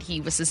 Don't forget, he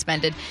was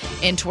suspended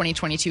in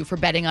 2022 for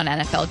betting on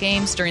NFL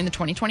games during the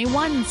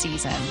 2021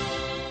 season.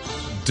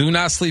 Do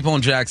not sleep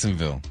on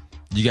Jacksonville.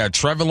 You got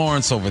Trevor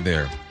Lawrence over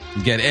there.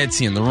 You got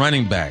Etienne, the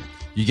running back.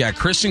 You got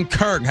Christian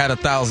Kirk had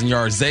 1,000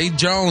 yards. Zay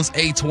Jones,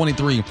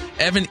 823.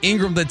 Evan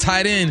Ingram, the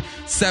tight end,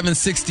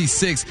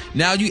 766.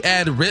 Now you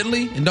add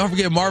Ridley, and don't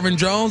forget Marvin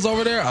Jones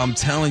over there. I'm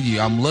telling you,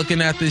 I'm looking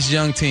at this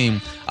young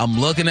team.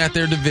 I'm looking at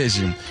their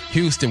division.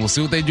 Houston, we'll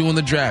see what they do in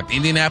the draft.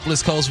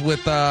 Indianapolis coach with,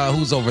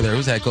 who's over there?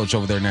 Who's head coach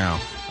over there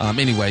now?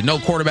 Anyway, no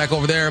quarterback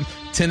over there.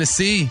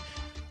 Tennessee,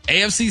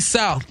 AFC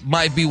South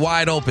might be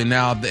wide open.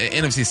 Now, the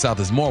NFC South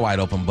is more wide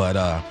open,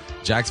 but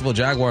Jacksonville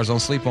Jaguars, don't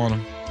sleep on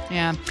them.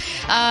 Yeah.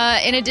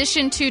 In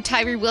addition to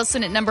Tyree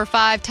Wilson at number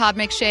 5, Todd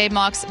McShay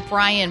mocks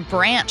Brian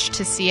Branch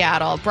to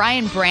Seattle.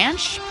 Brian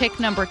Branch, pick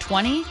number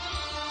 20.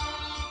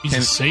 He's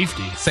a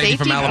safety. Safety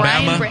from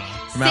Alabama.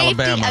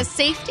 A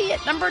safety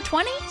at number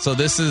 20? So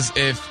this is,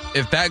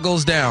 if that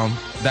goes down,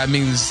 that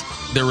means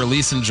they're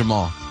releasing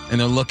Jamal. And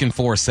they're looking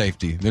for a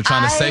safety. They're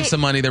trying to save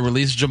some money. They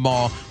release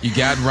Jamal. You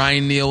got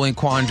Ryan Neal and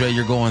Quandre.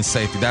 You're going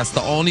safety. That's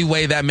the only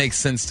way that makes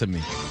sense to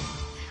me.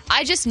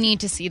 I just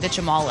need to see the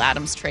Jamal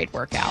Adams trade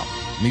work out.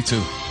 Me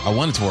too. I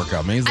want it to work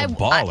out, man. He's a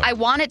baller. I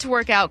want it to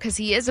work out because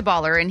he is a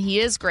baller and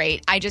he is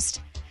great. I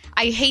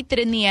hate that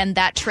in the end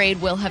that trade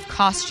will have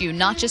cost you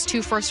not just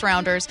 2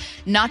 first-rounders,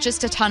 not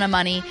just a ton of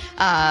money,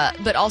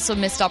 but also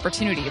missed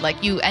opportunity.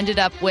 Like you ended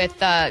up with,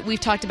 we've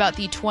talked about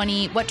the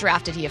 20, what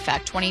draft did he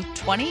affect?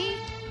 2020?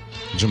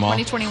 Jamal.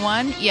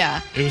 2021?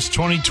 Yeah. It was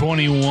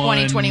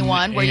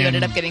 2021. Where you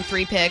ended up getting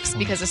 3 picks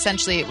because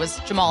essentially it was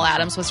Jamal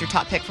Adams was your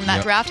top pick from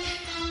that draft.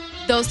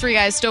 Those 3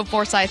 guys, Stowe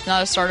Forsyth,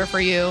 not a starter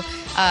for you.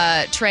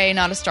 Trey,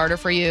 not a starter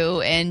for you.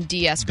 And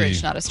D.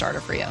 Eskridge, not a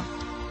starter for you.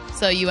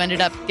 So you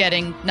ended up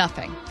getting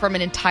nothing from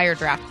an entire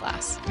draft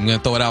class. I'm going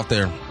to throw it out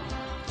there.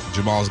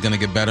 Jamal's going to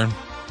get better.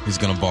 He's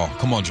going to ball.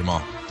 Come on,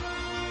 Jamal.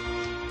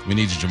 We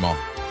need you, Jamal.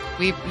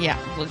 We need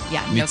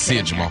to see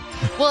it, Jamal.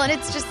 Well, and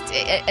it's just,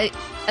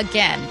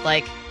 again,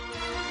 like,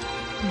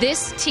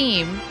 this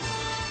team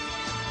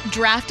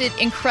drafted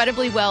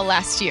incredibly well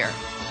last year.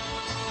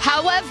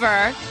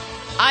 However,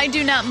 I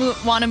do not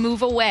want to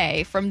move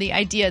away from the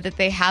idea that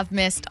they have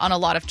missed on a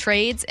lot of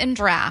trades and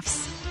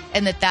drafts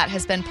and that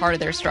has been part of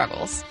their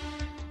struggles.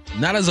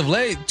 Not as of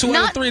late. 2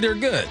 out of 3, they're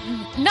good.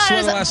 Not 2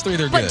 of the last 3,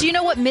 they're good. But do you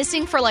know what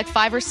missing for like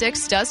 5 or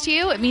 6 does to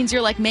you? It means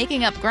you're like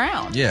making up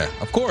ground. Yeah,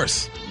 of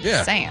course. Yeah.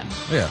 Just saying.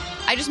 Yeah.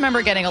 I just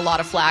remember getting a lot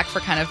of flack for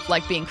kind of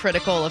like being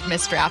critical of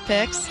missed draft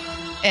picks.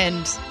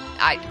 And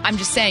I'm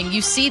just saying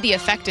you see the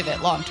effect of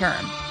it long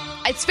term.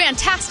 It's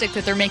fantastic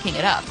that they're making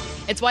it up.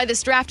 It's why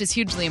this draft is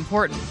hugely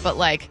important. But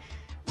like,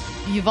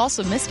 you've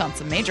also missed on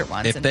some major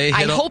ones.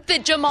 I hope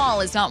that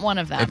Jamal is not one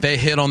of them. If they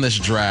hit on this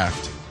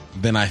draft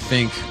then I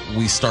think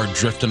we start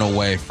drifting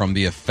away from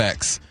the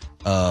effects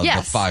of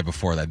the 5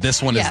 before that.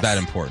 This one is that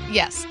important.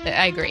 Yes,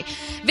 I agree.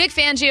 Vic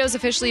Fangio has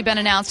officially been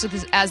announced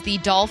as the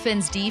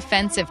Dolphins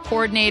defensive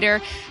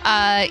coordinator.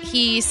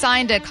 He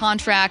signed a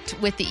contract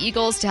with the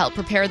Eagles to help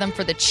prepare them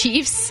for the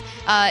Chiefs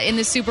in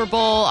the Super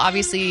Bowl.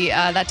 Obviously,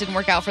 that didn't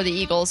work out for the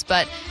Eagles,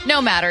 but no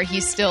matter.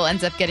 He still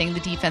ends up getting the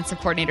defensive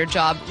coordinator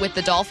job with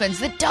the Dolphins.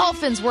 The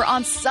Dolphins were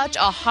on such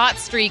a hot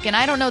streak, and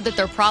I don't know that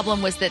their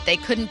problem was that they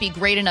couldn't be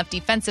great enough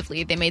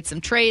defensively. They made some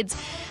trades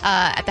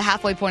at the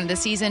halfway point of the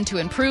season to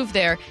improve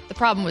there. The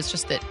problem was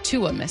just that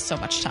Tua missed so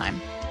much time.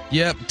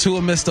 Yep,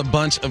 Tua missed a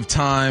bunch of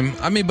time.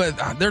 I mean,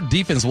 but their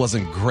defense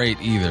wasn't great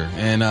either.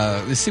 And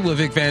let's see what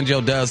Vic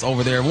Fangio does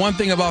over there. One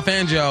thing about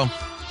Fangio,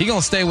 he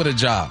going to stay with a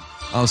job.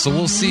 So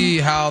we'll see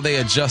how they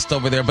adjust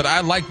over there. But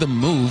I like the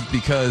move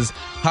because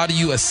how do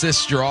you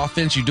assist your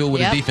offense? You do it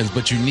with a defense,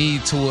 but you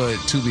need Tua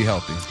to be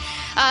healthy.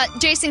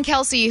 Jason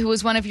Kelce, who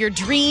was one of your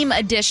dream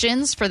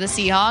additions for the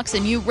Seahawks,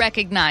 and you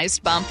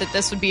recognized, Bump, that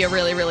this would be a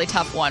really, really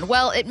tough one.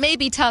 Well, it may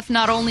be tough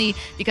not only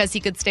because he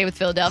could stay with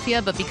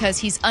Philadelphia, but because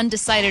he's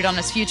undecided on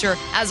his future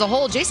as a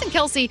whole. Jason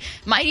Kelce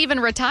might even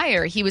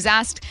retire. He was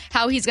asked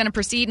how he's going to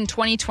proceed in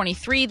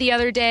 2023 the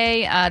other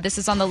day. This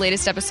is on the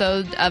latest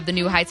episode of the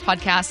New Heights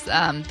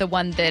podcast, the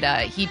one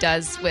that he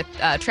does with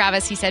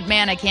Travis. He said,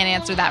 man, I can't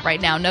answer that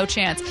right now. No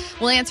chance.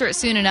 We'll answer it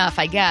soon enough,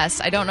 I guess.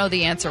 I don't know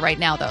the answer right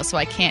now, though, so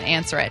I can't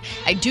answer it.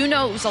 I do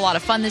know it was a lot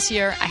of fun this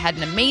year. I had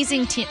an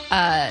amazing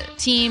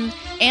team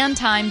and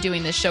time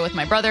doing this show with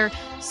my brother,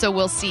 so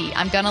we'll see.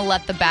 I'm going to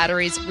let the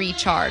batteries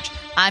recharge.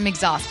 I'm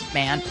exhausted,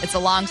 man. It's a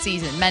long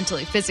season,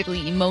 mentally,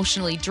 physically,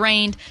 emotionally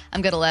drained.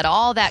 I'm going to let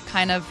all that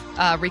kind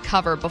of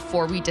recover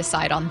before we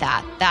decide on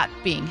that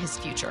being his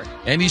future.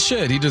 And he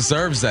should. He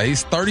deserves that.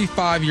 He's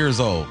 35 years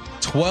old,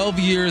 12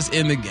 years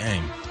in the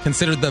game,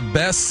 considered the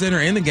best center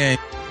in the game,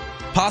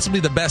 possibly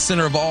the best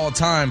center of all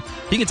time.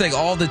 He can take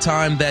all the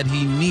time that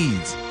he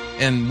needs.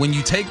 And when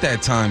you take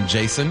that time,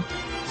 Jason,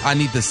 I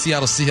need the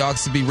Seattle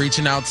Seahawks to be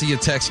reaching out to you,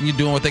 texting you,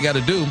 doing what they got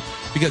to do.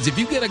 Because if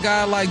you get a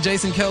guy like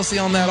Jason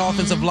Kelce on that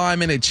offensive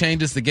lineman, it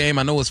changes the game.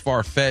 I know it's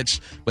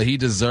far-fetched, but he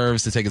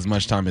deserves to take as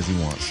much time as he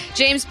wants.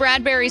 James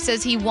Bradbury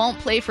says he won't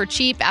play for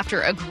cheap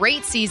after a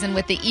great season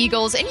with the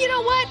Eagles. And you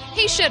know what?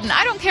 He shouldn't.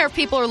 I don't care if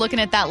people are looking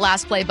at that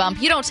last play bump.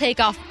 You don't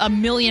take off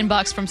 $1 million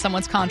from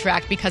someone's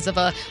contract because of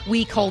a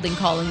weak holding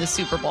call in the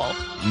Super Bowl.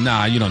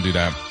 Nah, you don't do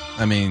that.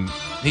 I mean,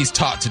 he's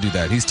taught to do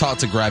that. He's taught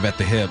to grab at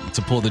the hip,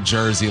 to pull the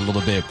jersey a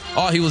little bit.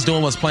 All he was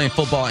doing was playing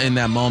football in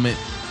that moment.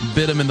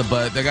 Bit him in the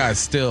butt. That guy is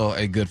still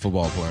a good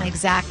football player.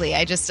 Exactly.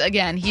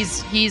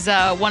 He's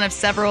one of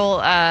several,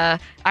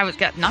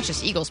 not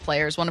just Eagles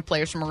players, one of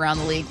players from around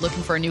the league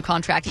looking for a new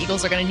contract.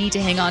 Eagles are going to need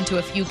to hang on to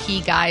a few key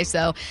guys,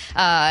 though.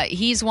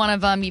 He's one of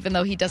them, even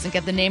though he doesn't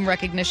get the name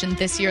recognition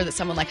this year that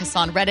someone like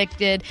Hassan Reddick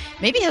did.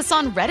 Maybe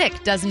Hassan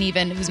Reddick doesn't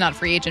even, who's not a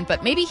free agent,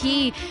 but maybe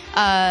he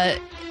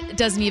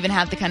doesn't even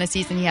have the kind of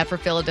season he had for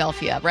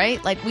Philadelphia,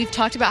 right? Like, we've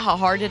talked about how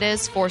hard it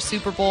is for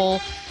Super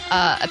Bowl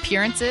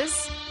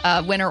appearances,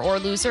 winner or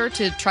loser,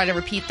 to try to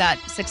repeat that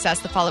success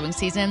the following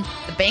season.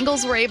 The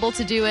Bengals were able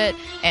to do it,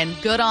 and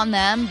good on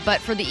them.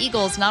 But for the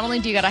Eagles, not only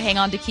do you got to hang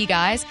on to key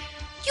guys,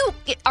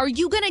 are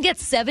you going to get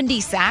 70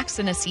 sacks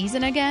in a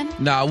season again?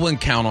 No, I wouldn't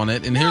count on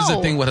it. And here's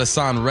the thing with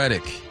Hassan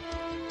Reddick.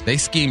 They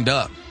schemed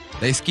up.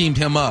 They schemed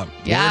him up.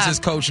 Yeah. Where's his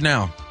coach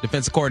now?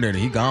 Defensive coordinator.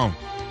 He gone.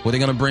 What are they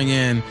going to bring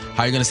in?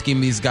 How are you going to scheme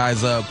these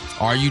guys up?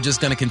 Are you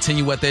just going to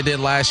continue what they did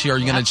last year? Are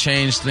you going to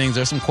change things?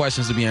 There's some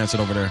questions to be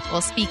answered over there.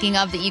 Well, speaking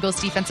of the Eagles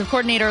defensive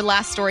coordinator,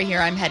 last story here,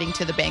 I'm heading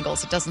to the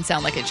Bengals. It doesn't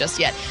sound like it just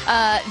yet.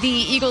 The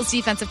Eagles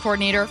defensive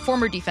coordinator,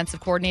 former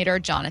defensive coordinator,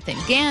 Jonathan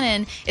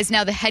Gannon, is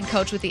now the head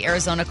coach with the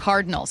Arizona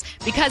Cardinals.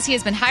 Because he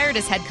has been hired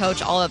as head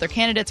coach, all other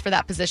candidates for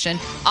that position,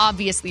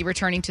 obviously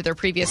returning to their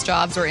previous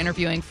jobs or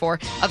interviewing for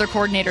other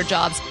coordinator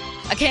jobs.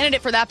 A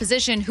candidate for that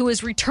position who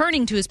is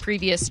returning to his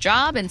previous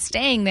job and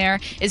staying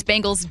there is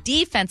Bengals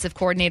defensive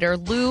coordinator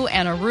Lou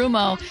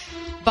Anarumo.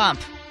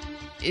 Bump,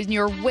 in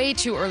your way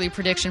too early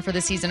prediction for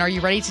the season, are you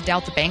ready to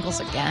doubt the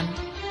Bengals again?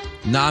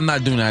 No, I'm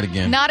not doing that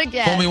again. Not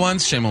again. Fool me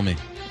once, shame on me.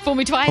 Fool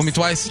me twice? Fool me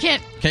twice? You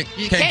can't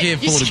get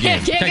fooled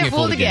again. Can't get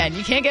fooled again.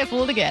 You can't get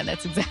fooled again.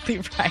 That's exactly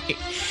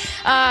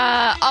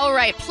right. All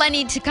right,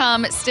 plenty to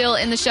come still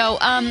in the show.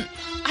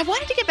 I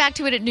wanted to get back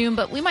to it at noon,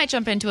 but we might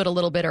jump into it a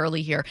little bit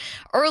early here.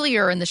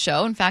 Earlier in the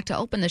show, in fact, to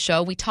open the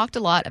show, we talked a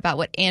lot about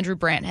what Andrew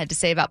Brandt had to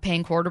say about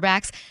paying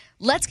quarterbacks.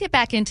 Let's get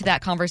back into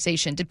that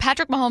conversation. Did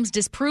Patrick Mahomes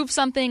disprove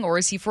something, or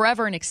is he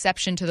forever an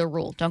exception to the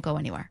rule? Don't go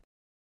anywhere.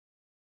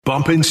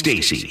 Bump and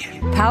Stacy.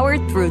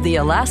 Powered through the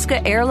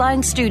Alaska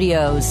Airlines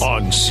Studios.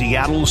 On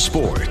Seattle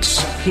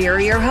Sports. Here are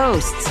your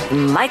hosts,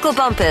 Michael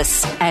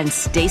Bumpus and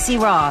Stacy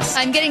Ross.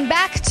 I'm getting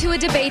back to a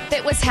debate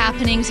that was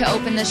happening to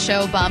open the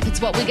show, Bump.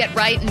 It's what we get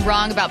right and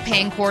wrong about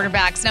paying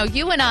quarterbacks. Now,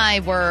 you and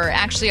I were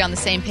actually on the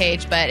same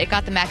page, but it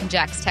got the Mac and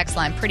Jacks text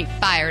line pretty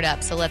fired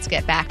up, so let's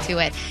get back to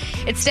it.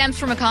 It stems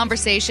from a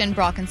conversation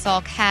Brock and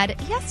Salk had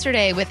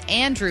yesterday with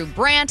Andrew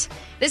Brandt.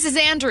 This is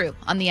Andrew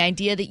on the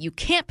idea that you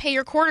can't pay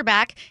your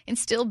quarterback and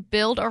still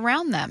build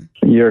around them.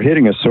 You're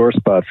hitting a sore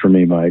spot for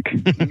me, Mike.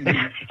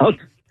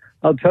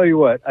 I'll tell you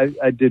what.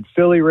 I did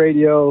Philly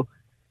radio,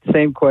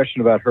 same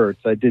question about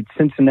Hurts. I did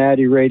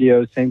Cincinnati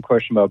radio, same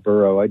question about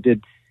Burrow. I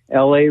did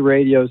L.A.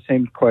 radio,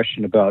 same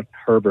question about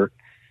Herbert.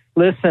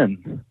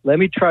 Listen, let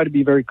me try to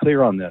be very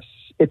clear on this.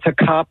 It's a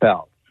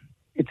cop-out.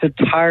 It's a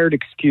tired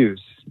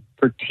excuse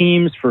for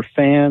teams, for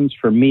fans,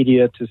 for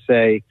media to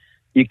say,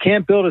 you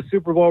can't build a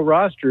Super Bowl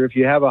roster if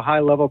you have a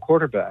high-level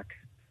quarterback.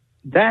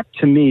 That,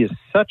 to me, is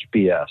such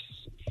BS.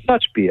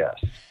 Such BS.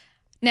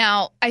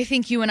 Now, I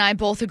think you and I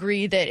both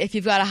agree that if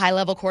you've got a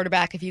high-level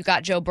quarterback, if you've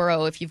got Joe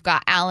Burrow, if you've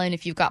got Allen,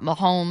 if you've got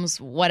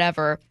Mahomes,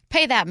 whatever,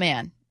 pay that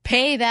man.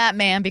 Pay that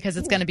man because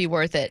it's going to be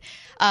worth it.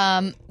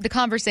 The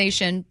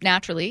conversation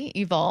naturally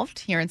evolved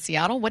here in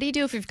Seattle. What do you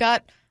do if you've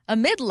got a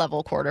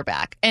mid-level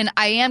quarterback? And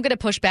I am going to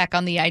push back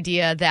on the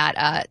idea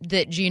that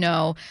that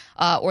Geno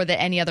or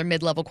that any other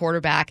mid-level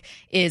quarterback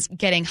is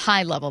getting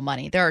high-level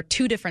money. There are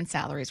two different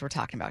salaries we're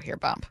talking about here,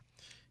 Bump.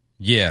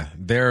 Yeah,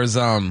 there's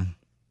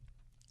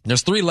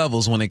 3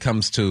 levels when it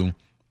comes to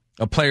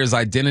a player's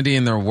identity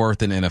and their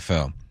worth in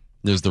NFL.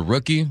 There's the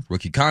rookie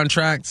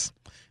contracts.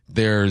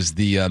 There's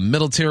the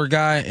middle tier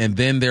guy, and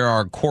then there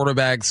are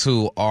quarterbacks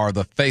who are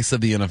the face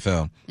of the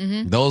NFL.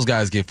 Mm-hmm. Those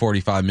guys get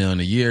 $45 million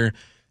a year.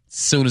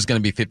 Soon it's going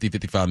to be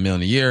 $50-55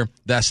 million a year.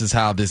 That's just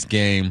how this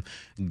game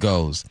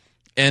goes.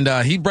 And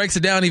he breaks it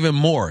down even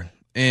more.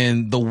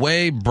 And the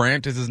way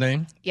Brandt is his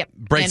name? Yep.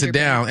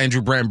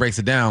 Andrew Brandt breaks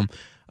it down.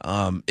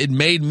 It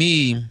made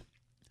me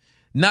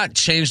not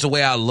change the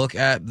way I look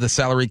at the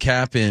salary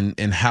cap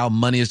and how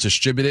money is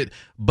distributed,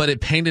 but it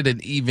painted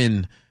an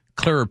even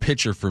clearer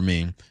picture for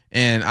me.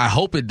 And I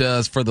hope it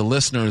does for the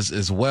listeners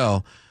as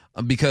well,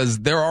 because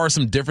there are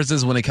some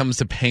differences when it comes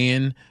to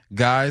paying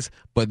guys,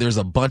 but there's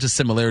a bunch of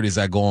similarities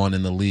that go on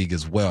in the league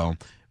as well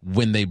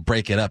when they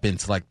break it up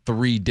into like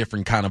 3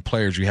 different kind of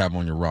players you have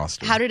on your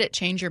roster. How did it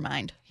change your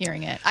mind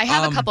hearing it? I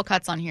have a couple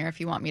cuts on here if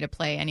you want me to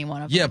play any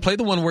one of them. Yeah, play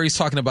the one where he's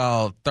talking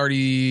about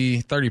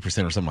 30%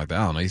 or something like that.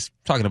 I don't know. He's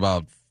talking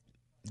about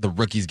the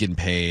rookies getting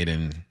paid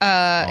and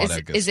all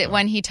that good Is stuff. it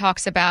when he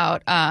talks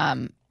about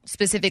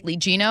specifically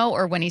Geno,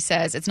 or when he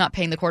says it's not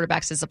paying the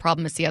quarterbacks is the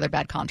problem, it's the other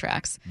bad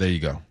contracts? There you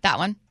go. That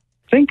one?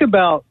 Think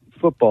about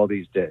football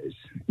these days.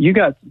 You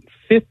got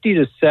 50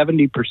 to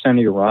 70% of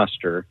your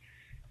roster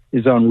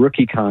is on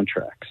rookie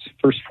contracts,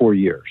 first 4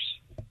 years,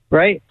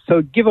 right?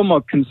 So give them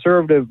a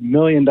conservative $1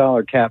 million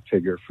cap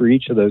figure for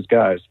each of those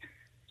guys.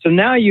 So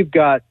now you've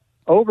got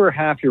over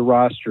half your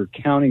roster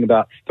counting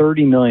about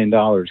 $30 million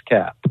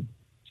cap.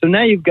 So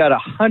now you've got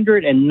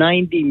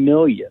 $190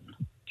 million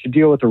to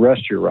deal with the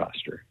rest of your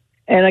roster.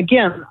 And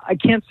again, I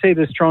can't say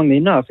this strongly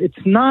enough. It's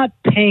not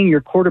paying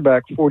your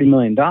quarterback $40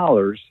 million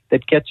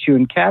that gets you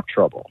in cap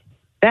trouble.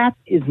 That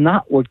is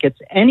not what gets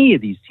any of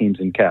these teams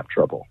in cap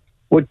trouble.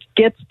 What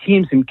gets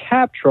teams in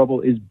cap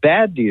trouble is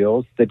bad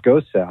deals that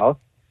go south,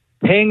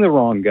 paying the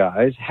wrong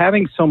guys,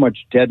 having so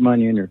much dead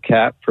money in your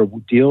cap for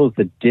deals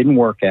that didn't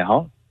work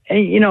out.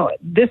 And,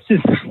 this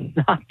is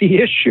not the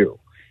issue.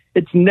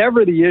 It's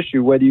never the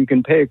issue whether you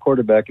can pay a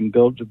quarterback and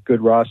build a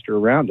good roster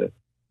around it.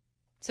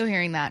 So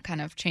hearing that kind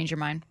of changed your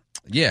mind?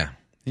 Yeah.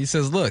 He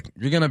says, look,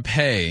 you're going to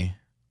pay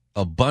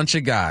a bunch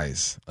of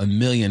guys $1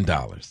 million.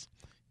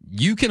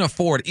 You can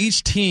afford,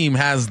 each team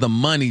has the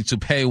money to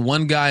pay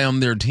one guy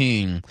on their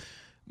team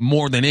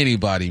more than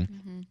anybody.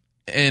 Mm-hmm.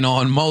 And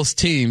on most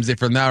teams,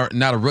 if you're not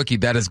a rookie,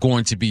 that is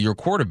going to be your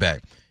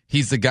quarterback.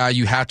 He's the guy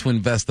you have to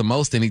invest the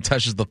most in. He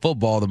touches the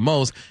football the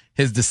most.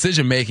 His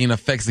decision-making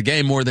affects the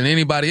game more than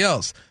anybody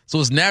else.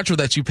 So it's natural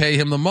that you pay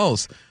him the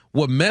most.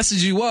 What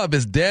messes you up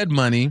is dead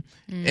money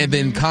and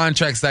then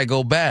contracts that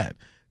go bad.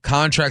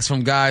 Contracts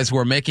from guys who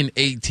are making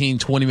 18,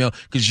 20 mil,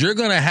 because you're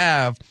going to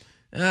have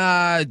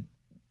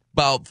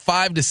about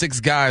 5 to 6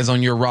 guys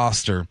on your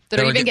roster that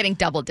are even getting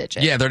double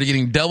digits. Yeah, they're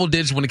getting double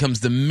digits when it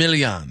comes to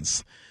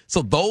millions.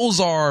 So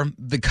those are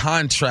the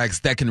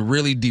contracts that can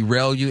really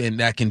derail you and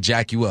that can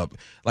jack you up.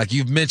 Like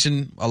you've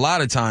mentioned a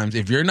lot of times,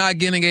 if you're not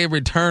getting a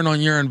return on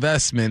your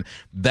investment,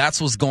 that's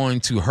what's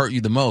going to hurt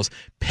you the most.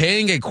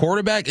 Paying a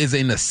quarterback is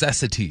a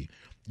necessity.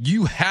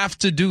 You have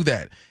to do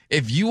that.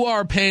 If you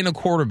are paying a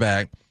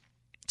quarterback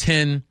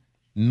 $10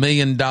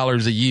 million a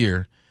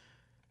year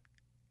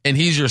and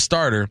he's your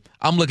starter,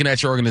 I'm looking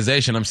at your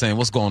organization. I'm saying,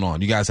 what's going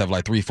on? You guys have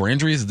like 3-4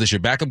 injuries. Is this your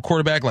backup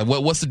quarterback? Like,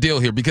 what's the deal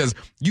here? Because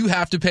you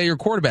have to pay your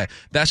quarterback.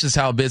 That's just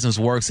how business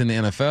works in the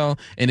NFL,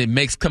 and it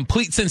makes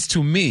complete sense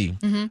to me.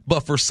 Mm-hmm.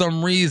 But for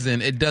some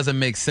reason, it doesn't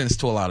make sense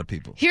to a lot of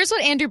people. Here's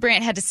what Andrew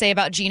Brandt had to say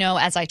about Geno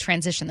as I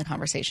transition the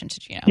conversation to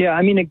Geno. Yeah,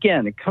 I mean,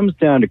 again, it comes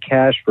down to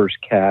cash versus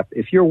cap.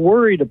 If you're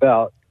worried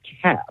about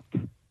cap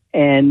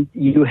and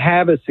you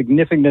have a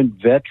significant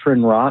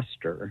veteran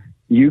roster,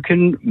 you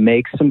can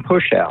make some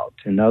push out.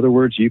 In other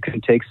words, you can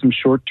take some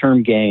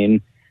short-term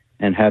gain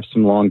and have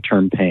some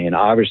long-term pain.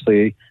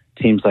 Obviously,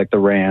 teams like the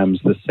Rams,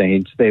 the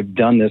Saints, they've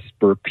done this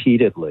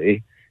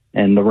repeatedly,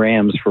 and the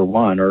Rams, for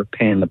one, are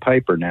paying the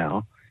piper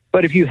now.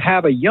 But if you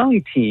have a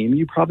young team,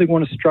 you probably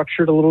want to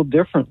structure it a little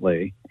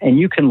differently, and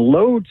you can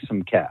load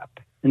some cap.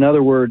 In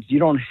other words, you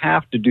don't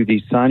have to do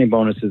these signing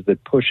bonuses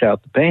that push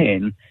out the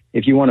pain.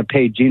 If you want to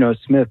pay Geno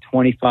Smith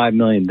 $25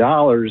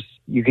 million,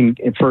 you can,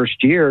 in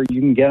first year, you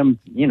can get him,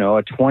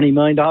 a $20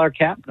 million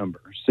cap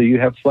number. So you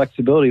have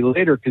flexibility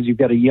later because you've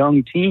got a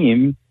young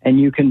team and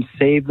you can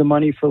save the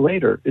money for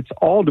later. It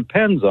all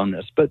depends on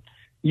this. But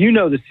you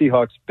know the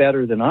Seahawks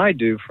better than I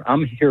do.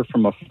 I'm here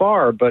from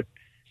afar, but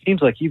it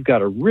seems like you've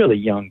got a really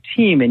young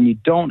team and you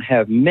don't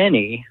have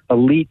many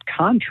elite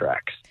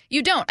contracts.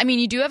 You don't. I mean,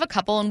 you do have a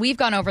couple, and we've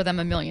gone over them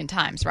a million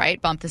times,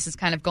 right? Bump, this is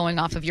kind of going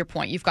off of your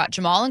point. You've got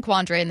Jamal and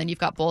Quandre, and then you've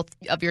got both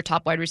of your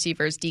top wide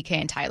receivers, DK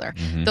and Tyler.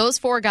 Mm-hmm. Those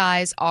four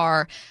guys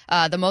are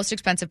the most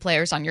expensive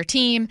players on your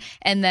team,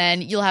 and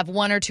then you'll have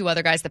one or two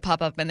other guys that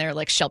pop up in there,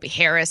 like Shelby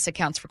Harris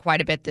accounts for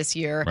quite a bit this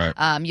year.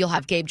 Right. You'll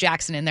have Gabe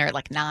Jackson in there at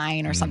like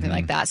 9 or something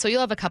like that. So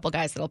you'll have a couple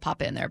guys that'll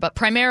pop in there. But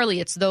primarily,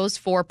 it's those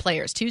four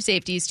players, 2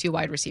 safeties, 2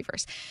 wide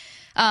receivers.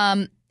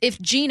 If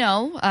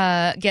Geno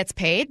gets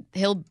paid,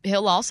 he'll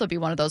also be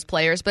one of those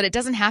players, but it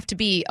doesn't have to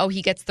be,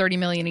 he gets $30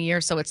 million a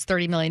year, so it's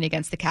 $30 million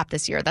against the cap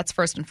this year. That's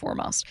first and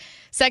foremost.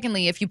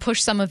 Secondly, if you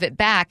push some of it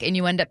back and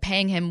you end up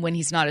paying him when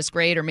he's not as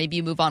great, or maybe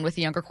you move on with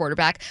a younger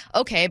quarterback,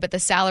 okay, but the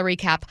salary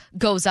cap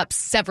goes up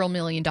several $1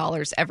 million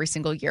every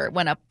single year. It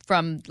went up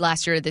from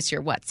last year to this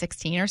year,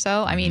 16 or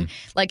so? I mean,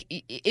 like,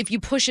 if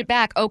you push it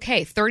back,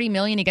 okay, $30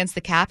 million against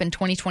the cap in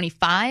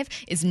 2025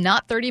 is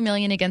not $30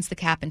 million against the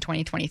cap in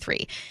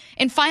 2023.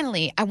 And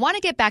finally, I want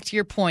to get back to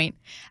your point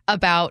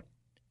about,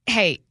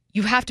 hey,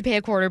 you have to pay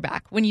a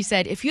quarterback. When you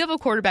said, if you have a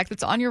quarterback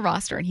that's on your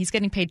roster and he's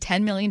getting paid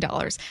 $10 million,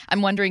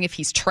 I'm wondering if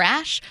he's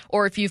trash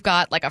or if you've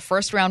got like a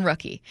first-round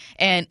rookie.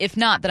 And if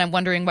not, then I'm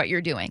wondering what you're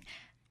doing.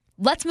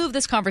 Let's move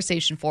this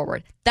conversation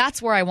forward.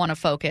 That's where I want to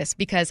focus,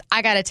 because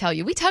I got to tell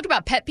you, we talked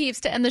about pet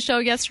peeves to end the show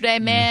yesterday.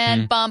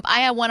 Man, Bump,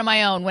 I have one of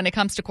my own when it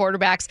comes to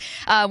quarterbacks.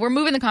 We're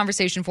moving the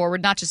conversation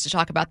forward, not just to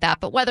talk about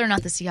that, but whether or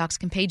not the Seahawks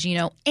can pay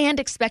Geno and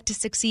expect to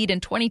succeed in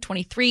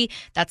 2023.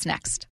 That's next.